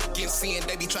 Still talk against sin,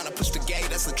 they be trying to push the gate,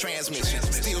 that's a transmission.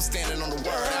 Still standing on the word,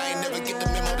 I ain't never get the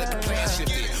memo that the plan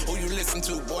shifted. Who you listen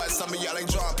to, boy? Some of y'all ain't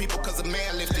drawing people cause a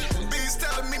man lifted. Bees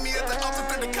telling me at the altar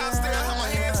through the cops there, how my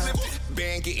hands lifted.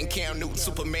 Band getting Cam Newton,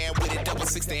 Superman with it,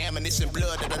 60 ammunition,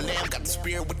 blood of the lamb. Got the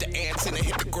spirit with the antenna,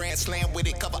 hit the grand slam with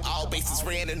it. Cover all bases,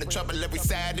 ran in the trouble every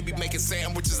side. They be making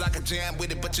sandwiches, I can jam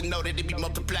with it, but you know that it be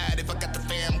multiplied if I got the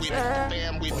fam with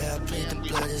it. Boy, I plead the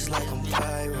blood, it's like I'm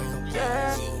pyro.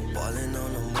 Ballin'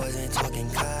 on them boys, ain't talking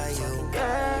Caillou.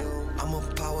 I'ma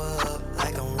power up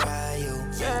like I'm Ryu.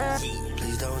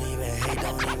 Please don't even hate,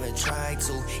 don't even try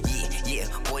to. Yeah,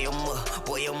 boy I'm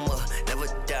up, never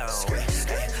down.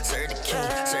 Hey, sir the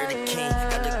king,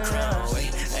 got the crown.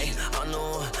 Hey, I'm the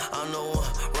one,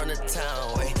 run the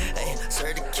town. Hey,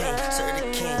 sir the king,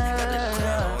 got the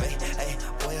crown. Hey,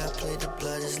 boy I play the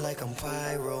blood, it's like I'm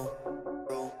pyro.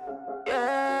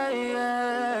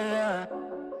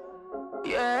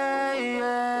 Yeah.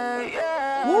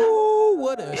 Woo,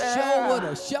 what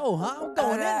a show, huh? I'm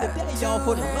going in today, y'all,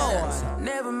 for the Lord.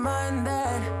 Never mind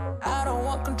that, I don't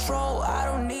want control, I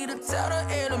don't need to tell the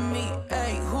enemy.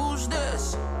 Hey, who's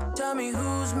this? Tell me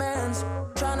who's man's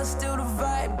trying to steal the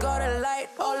vibe, got a light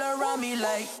all around me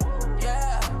like,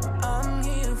 yeah, I'm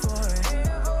here for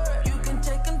it. You can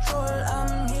take control,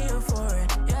 I'm here for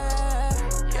it.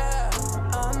 Yeah,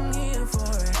 I'm here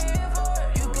for it.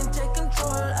 You can take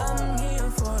control, I'm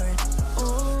here for it.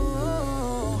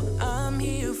 Ooh, I'm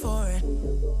here for it.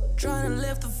 Trying to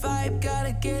lift the vibe,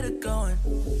 gotta get it going.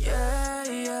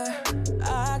 Yeah,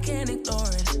 I can't ignore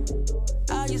it.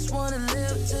 I just wanna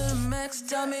live to the max,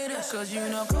 tell me this. Cause you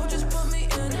know, coach just put me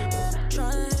in.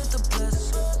 Trying to hit the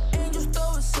bliss. Angels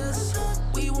throw assists.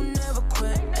 We will never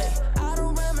quit. Ay, I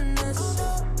don't reminisce.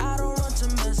 I don't run to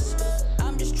miss.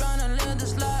 I'm just trying to live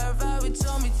this life. How he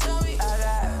told me, tell me. I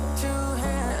got 2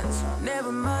 hands,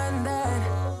 never mind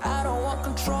that. I don't want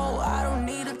control, I don't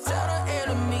need to tell the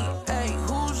enemy. Hey,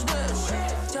 who's this?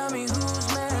 Tell me who's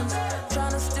man's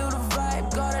trying to steal the vibe,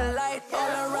 got a light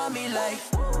all around me like,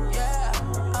 yeah,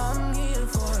 I'm here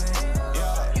for it.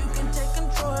 You can take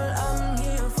control, I'm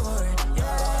here for it.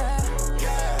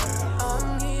 Yeah,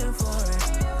 I'm here for it.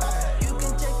 You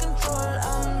can take control,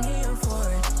 I'm here for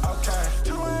it. Okay,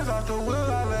 2 hands off the wheel,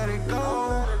 I let it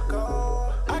go.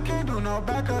 I can't do no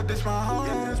backup, this my home.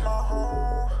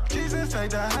 Jesus,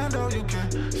 take the handle, you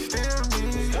can steer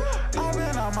me. I've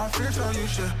been on my fear, so you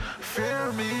should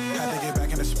fear me. Had to get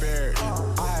back in the spirit.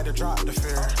 I had to drop the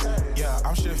fear. Yeah,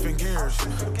 I'm shifting gears.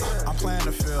 I'm playing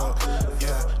the field.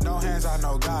 Yeah, no hands, I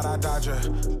know God, I dodge a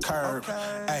curb.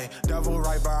 Hey, devil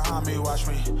right behind me, watch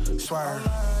me swerve.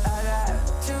 I got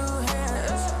 2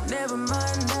 hands, never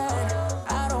mind that.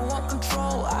 I don't want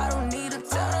control, I don't need to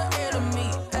tell the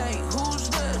enemy. Hey, who's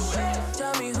this?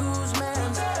 Tell me who's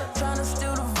man's trying to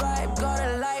steal the vibe. Got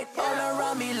a light all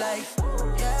around me like,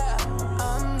 yeah,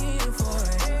 I'm here for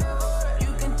it.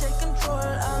 You can take control,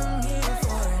 I'm here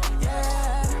for it.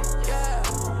 Yeah, yeah,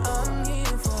 I'm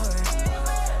here for it.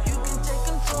 You can take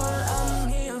control, I'm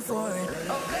here for it.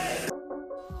 Okay.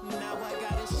 Now I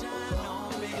gotta shine on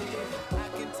me. I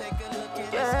can take a look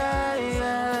at Yeah, the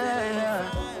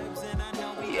yeah, vibes, and I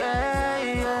know we yeah,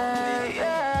 yeah,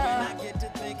 yeah. When I get to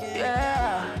thinking,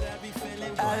 Yeah. I be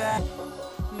feeling I got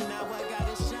Now I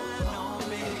gotta shine on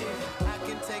me. I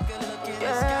can take a look in the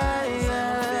Yeah, skies and I'm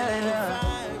yeah, feeling yeah. the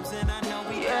vibes, and I know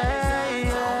we Yeah, got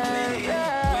designs on me.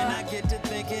 yeah. When I get to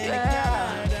thinking,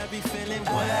 Yeah. God, I be feeling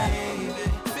wavy,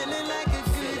 feeling like a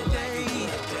good day.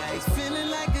 It's feeling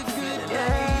like a good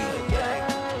day.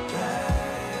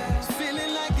 It's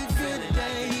feeling like a good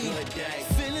day.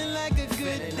 Feeling like a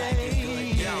good day.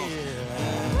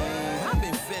 I've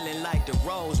been feeling like the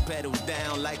rose petals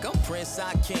down, like I'm Prince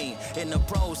Akeem in the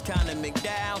pros counting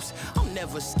McDowell's. I'm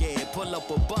never scared, pull up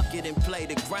a bucket and play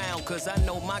the ground, cause I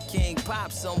know my king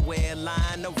pop somewhere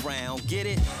lying around. Get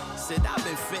it? Said I've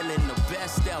been feeling the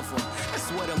best ever.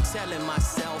 That's what I'm telling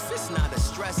myself, it's not a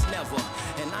stress never.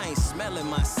 And I ain't smelling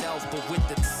myself, but with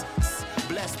the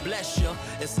bless you.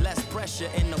 It's less pressure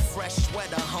in the fresh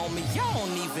sweater, homie. Y'all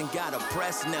don't even gotta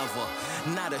press never.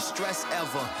 Not a stress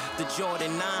ever. The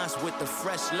Jordan 9s with the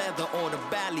fresh leather or the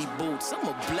Bally boots. I'm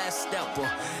a blessed stepper,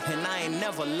 and I ain't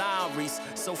never Lowry's.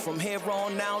 So from here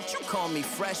on out, you call me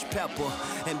Fresh Pepper.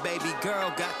 And baby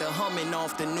girl got the humming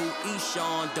off the new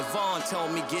Eshawn. Devon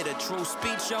told me get a true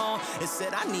speech on and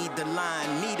said I need the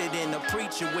line needed in a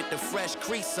preacher with the fresh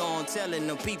crease on, telling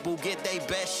the people get they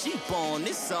best sheep on.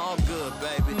 It's all good,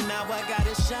 baby. Now I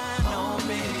gotta shine on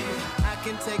me. I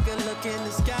can take a look in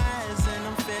the skies and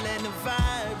I'm feeling the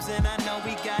vibes, and I know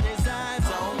we got his eyes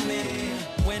on me.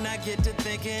 When I get to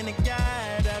thinking of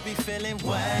God, I be feeling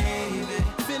wavy,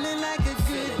 feeling like a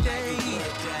good day.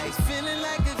 It's feeling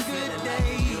like a good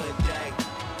day.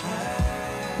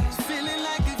 It's feeling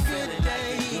like a good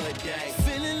day.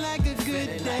 Feeling like a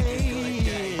good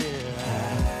day.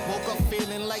 Woke up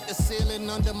feeling like the ceiling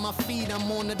under my feet.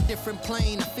 I'm on a different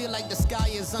plane. I feel like the sky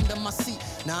is under my seat.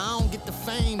 Now I don't get the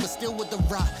fame, but still with the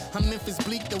rock. I'm Memphis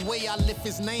Bleak, the way I lift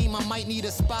his name. I might need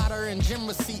a spotter and gym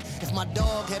receipt. If my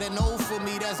dog had an O for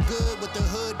me, that's good with the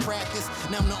hood practice.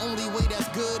 Now I'm the only way that's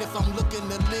good if I'm looking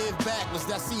to live backwards.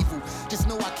 That's evil. Just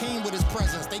know I came with his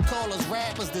presence. They call us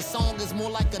rappers. This song is more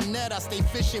like a net. I stay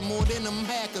fishing more than them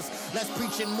hackers. Less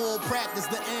preaching, more practice.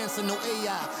 The answer, no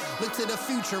AI. Look to the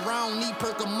future. I don't need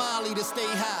Perkamali to stay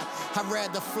high. I'd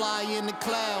rather fly in the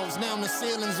clouds. Now the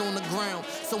ceiling's on the ground.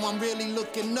 So I'm really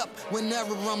looking up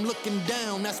whenever I'm looking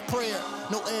down. That's prayer.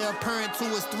 No heir apparent to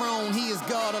his throne. He is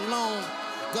God alone.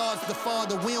 God's the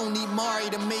Father, we don't need Mari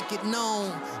to make it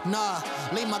known. Nah,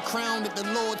 lay my crown at the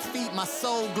Lord's feet, my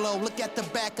soul glow. Look at the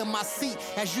back of my seat,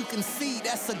 as you can see,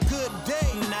 that's a good day.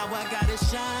 Now I gotta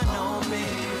shine on me.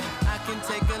 I can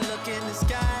take a look in the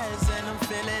skies and I'm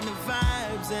feeling the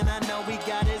vibes, and I know we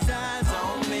got his eyes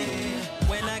on me.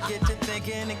 When I get to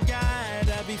thinking of God,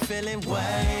 I be feeling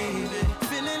wavy,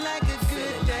 feeling like a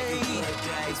good day.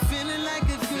 It's feeling like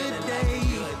a good day.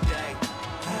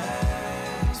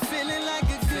 It's feeling like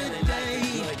a good day.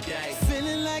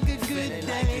 Feeling like a good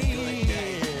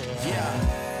day.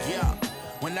 Yeah.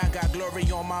 When I got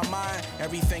glory on my mind,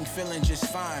 everything feeling just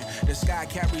fine. The sky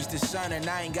carries the sun and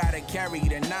I ain't gotta carry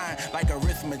the 9 like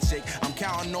arithmetic. I'm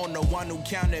counting on the one who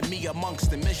counted me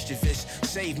amongst the mischievous.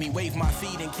 Saved me, waved my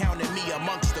feet and counted me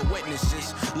amongst the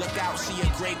witnesses. Look out, see a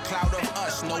great cloud of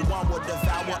us. No one will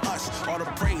devour us. All the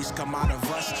praise come out of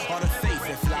us. All the faith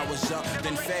that flowers up,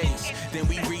 then fades. Then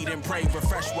we read and pray,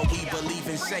 refresh what we believe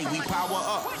and say. We power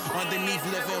up. Underneath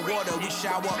living water, we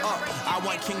shower up. I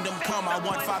want kingdom come. I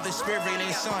want Father, Spirit,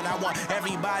 and Son. I want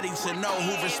everybody to know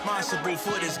who responsible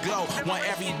for this glow. Want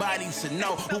everybody to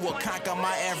know who will conquer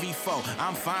my every foe.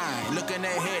 I'm fine, looking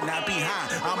ahead, not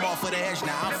behind. I'm off of the edge,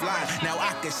 now I'm flying. Now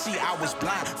I can see I was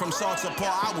blind. From Saul to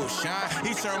Paul, I will shine.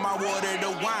 He turned my water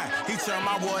to wine. He turned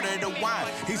my water to wine.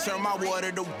 He turned my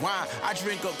water to wine. I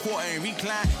drink a quart and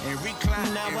recline and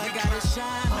recline. Now and I recline. gotta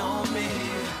shine on me.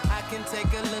 I can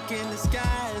take a look in the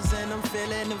skies and I'm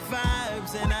feeling the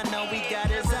vibes, and I know we got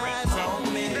his eyes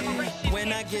on me.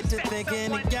 When I get to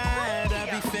thinking of God, I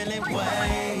be feeling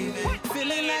wavy,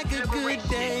 feeling like a good good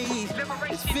day.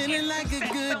 It's feeling like a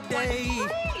good day.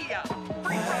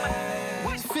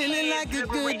 It's feeling like a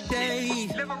good day.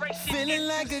 Feeling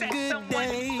like a good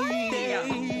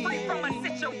day. Free from a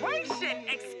situation,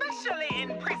 especially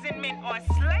imprisonment or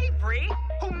slavery.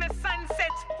 Whom the sun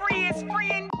sets free is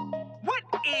free indeed. What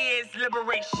is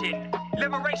liberation?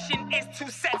 Liberation is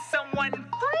to set someone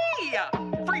free.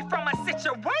 Free from a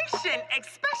situation,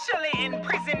 especially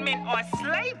imprisonment or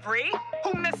slavery.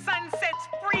 Whom the sun sets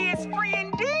free is free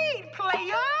indeed,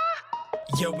 player.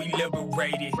 Yo, we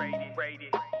liberated.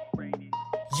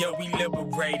 Yo, we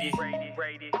liberated.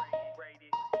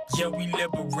 Yo, we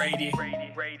liberated.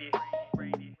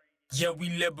 Yo, we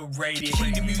liberated.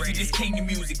 Kingdom music, this kingdom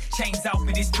music. Chains out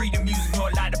for this freedom music. Know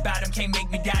a lot about them, can't make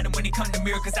me doubt them when it come to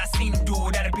miracles. I seen them do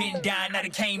it, I'd have been down, now they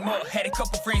came up. Had a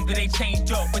couple friends, but they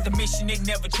changed up. But the mission, it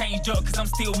never changed up, cause I'm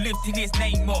still lifting his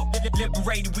name up.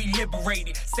 Liberated, we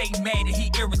liberated. Satan mad and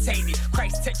he irritated.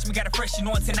 Christ touched me, got a fresh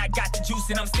anointing, I got the juice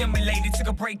and I'm stimulated. Took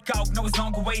a break off, know it's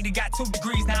longer waited. Got 2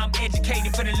 degrees, now I'm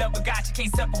educated. For the love of God, you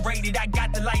can't separate it. I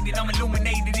got the light and I'm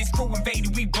illuminated. This crew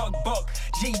invaded, we buck.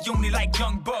 G-Unit like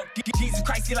Young Buck. Jesus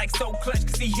Christ, he like so clutch,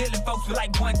 cause he healing folks with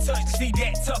like one touch. See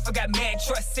that tough, I got mad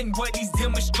trust in what he's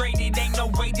demonstrated. Ain't no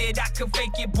way that I could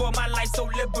fake it, boy, my life so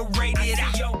liberated.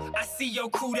 I see your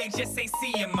crew, they just say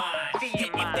see in mine. And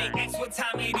if they ask what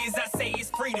time it is, I say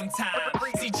it's freedom time.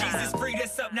 See, Jesus freed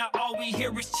us up, now all we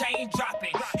hear is chain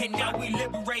dropping. And now we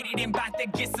liberated and about to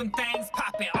get some things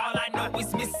popping. All I know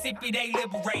is Mississippi, they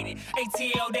liberated.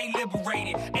 ATL, they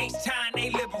liberated. H-Town,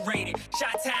 they liberated.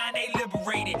 Chi-Town, they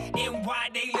liberated. NY,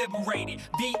 they liberated.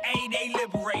 VA, they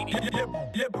liberated.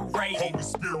 Liberated. Holy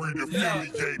Spirit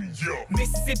affiliated, yo.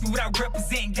 Mississippi, what I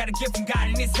represent, got a gift from God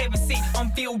in this heaven seat. I'm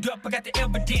filled up, I got the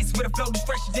evidence with a flow that's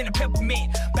fresher than a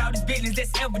peppermint. About his business,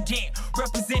 that's evident.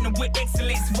 Representing with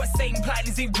excellence. What Satan plot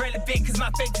is irrelevant, cause my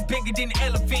faith is bigger than the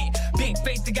elephant. Big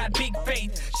faith, I got big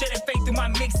faith. Share that faith through my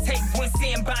mixtape. One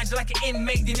sin binds you like an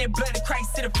inmate. Then that blood of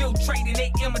Christ to the filtrate and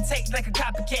they imitate like a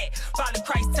copycat. Follow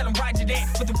Christ, tell him Roger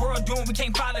that. What the world doing, we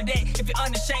can't follow that. If you're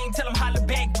unashamed, tell him holler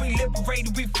back. We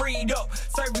liberated, we freed up.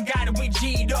 Serving God and we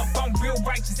G'd up. I'm real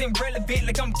righteous and relevant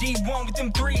like I'm D1 with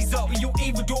them 3s up. And you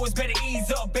evildoers better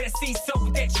ease up. Better cease up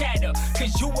with that chatter.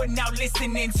 Cause you are now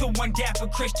listening to one dapper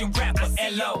Christian rapper.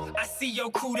 L.O. I see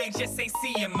your crew, they just say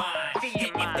see in mine. And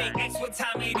if they ask what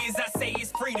time it is, I say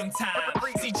it's freedom time.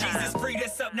 See, Jesus freed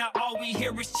us up, now all we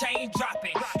hear is chain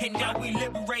dropping. And now we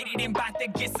liberated and about to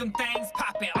get some things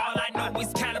popping. All I know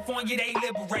is California, they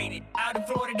liberated. Out in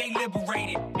Florida, they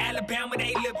liberated. Alabama,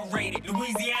 they liberated.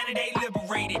 Louisiana, they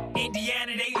liberated.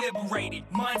 Indiana, they liberated.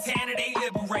 Montana, they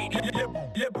liberated.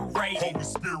 Liberated. Holy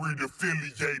Spirit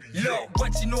affiliated, yo. Look,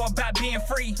 what you know about being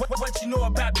free? What you know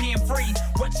about being free?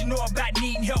 What you know about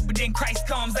needing help, but then Christ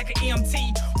comes like an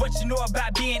EMT? What you know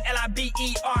about being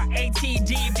LIBERATD?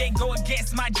 If they go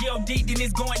against my G.O.D., then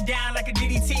it's going down like a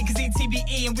DDT, cause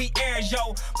ETBE and we air,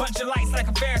 yo. Bunch of lights like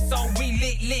a fair, so we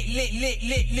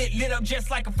lit up just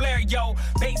like a flare, yo.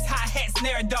 Bass, hi-hat,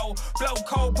 snare, though. Flow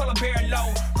cold, pull a bear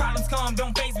low. Problems come,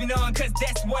 don't face me none, cause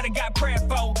that's what I got prayer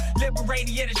for. Liberated,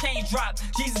 yeah, the chain drop.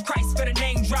 Jesus Christ for the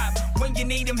name drop. When you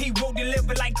need him, he will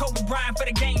deliver like Kobe Bryant for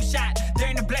the game shot. There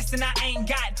ain't a blessing I ain't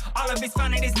got. All of it's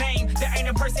found in his name. There ain't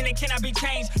a person that cannot be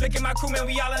changed. Look at my crew, man,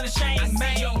 we all unashamed,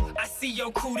 man. I see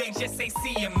your crew, they just say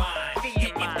see in mine. And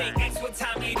if they ask what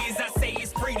time it is, I say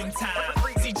it's freedom time.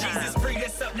 See, Jesus freed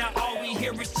us up, now all we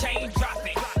hear is chain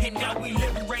dropping. And now we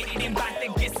liberated and about to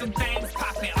get some things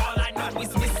popping. All I know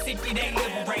is Mississippi, they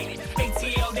liberated.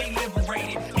 ATL, they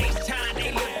liberated. H-Town,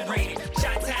 they liberated.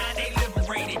 Chi-Town, they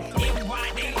liberated.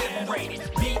 NY, they liberated.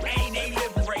 VA, they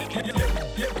liberated.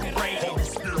 Liberated. Holy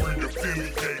Spirit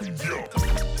affiliated, yo.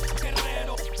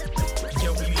 Yo,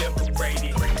 we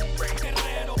liberated.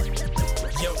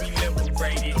 Yo, we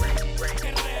liberated.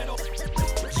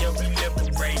 Yo, we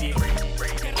liberated.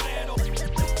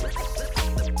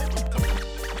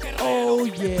 Oh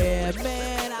yeah,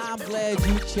 man, I'm glad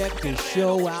you checked the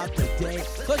show out today.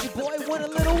 Cause your boy won a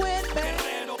little win, man.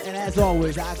 And as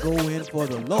always, I go in for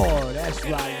the Lord. That's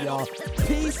right, y'all.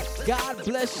 Peace. God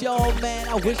bless y'all, man.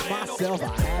 I wish myself a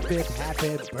happy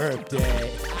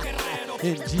birthday.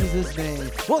 In Jesus'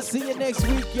 name. We'll see you next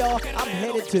week, y'all. I'm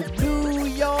headed to New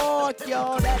York,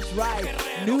 y'all. That's right.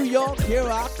 New York, here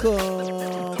I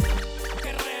come.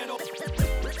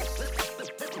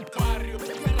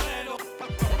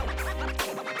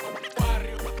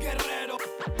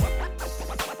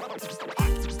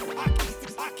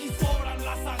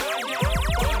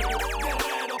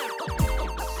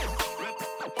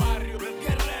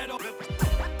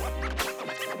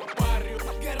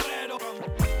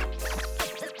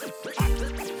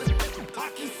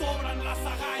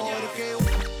 Porque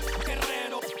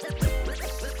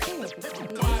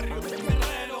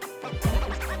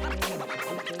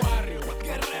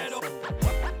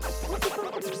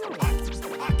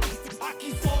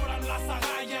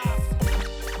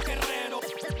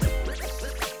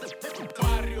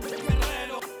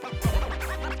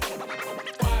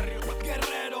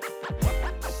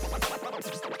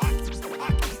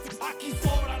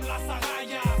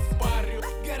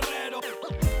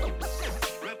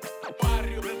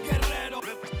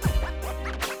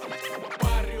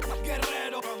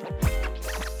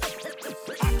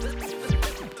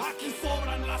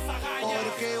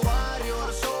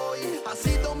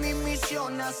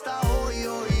misión hasta hoy,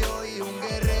 un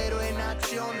guerrero en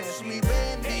acción es mi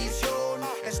bendición.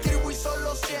 Escribo y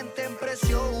solo sienten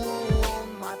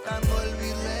presión, matando el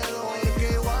video,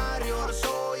 porque warrior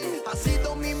soy. Ha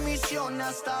sido mi misión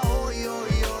hasta hoy,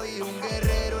 un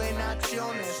guerrero en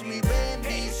acción es mi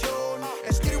bendición.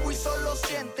 Escribo y solo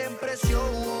sienten presión,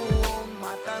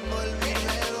 matando el video.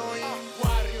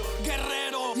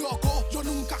 Guerrero, loco, yo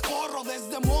nunca corro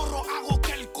desde morro, hago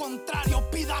que el contrario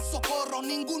pida socorro.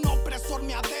 Ningún opresor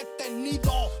me ha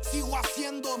detenido, sigo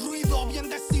haciendo ruido, bien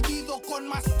decidido, con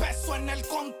más peso en el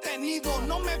contenido.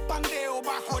 No me pandeo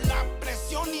bajo la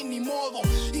presión y ni modo.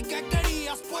 ¿Y qué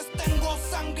querías? Pues tengo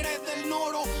sangre del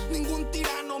noro. Ningún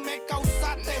tirano me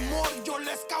causa temor, yo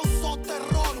les causo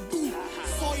terror.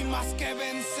 Soy más que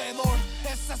vencedor,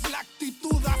 esa es la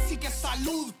actitud, así que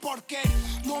salud, porque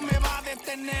no me va a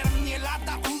detener ni el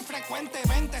ataúd.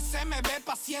 Frecuentemente se me ve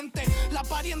paciente, la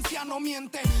apariencia no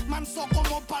miente, manso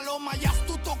como paloma y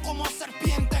astuto como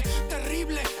serpiente.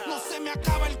 Terrible, no se me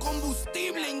acaba el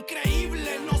combustible,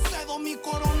 increíble, no cedo mi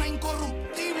corona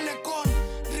incorruptible. Con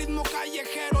ritmo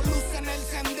callejero, luz en el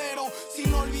sendero,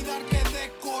 sin olvidar que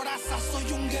de coraza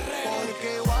soy un guerrero.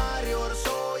 Porque warrior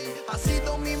soy, ha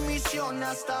sido mi misión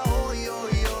hasta hoy,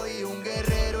 un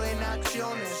guerrero en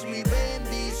acción es mi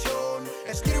bendición.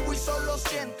 Escribo y solo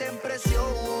sienten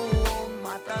presión,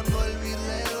 matando el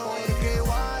video, porque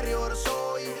warrior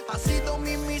soy. Ha sido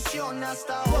mi misión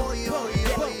hasta hoy,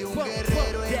 un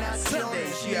guerrero en acción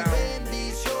es mi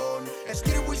bendición.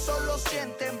 Escribo y solo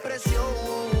sienten presión,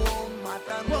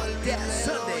 matando el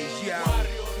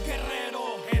video.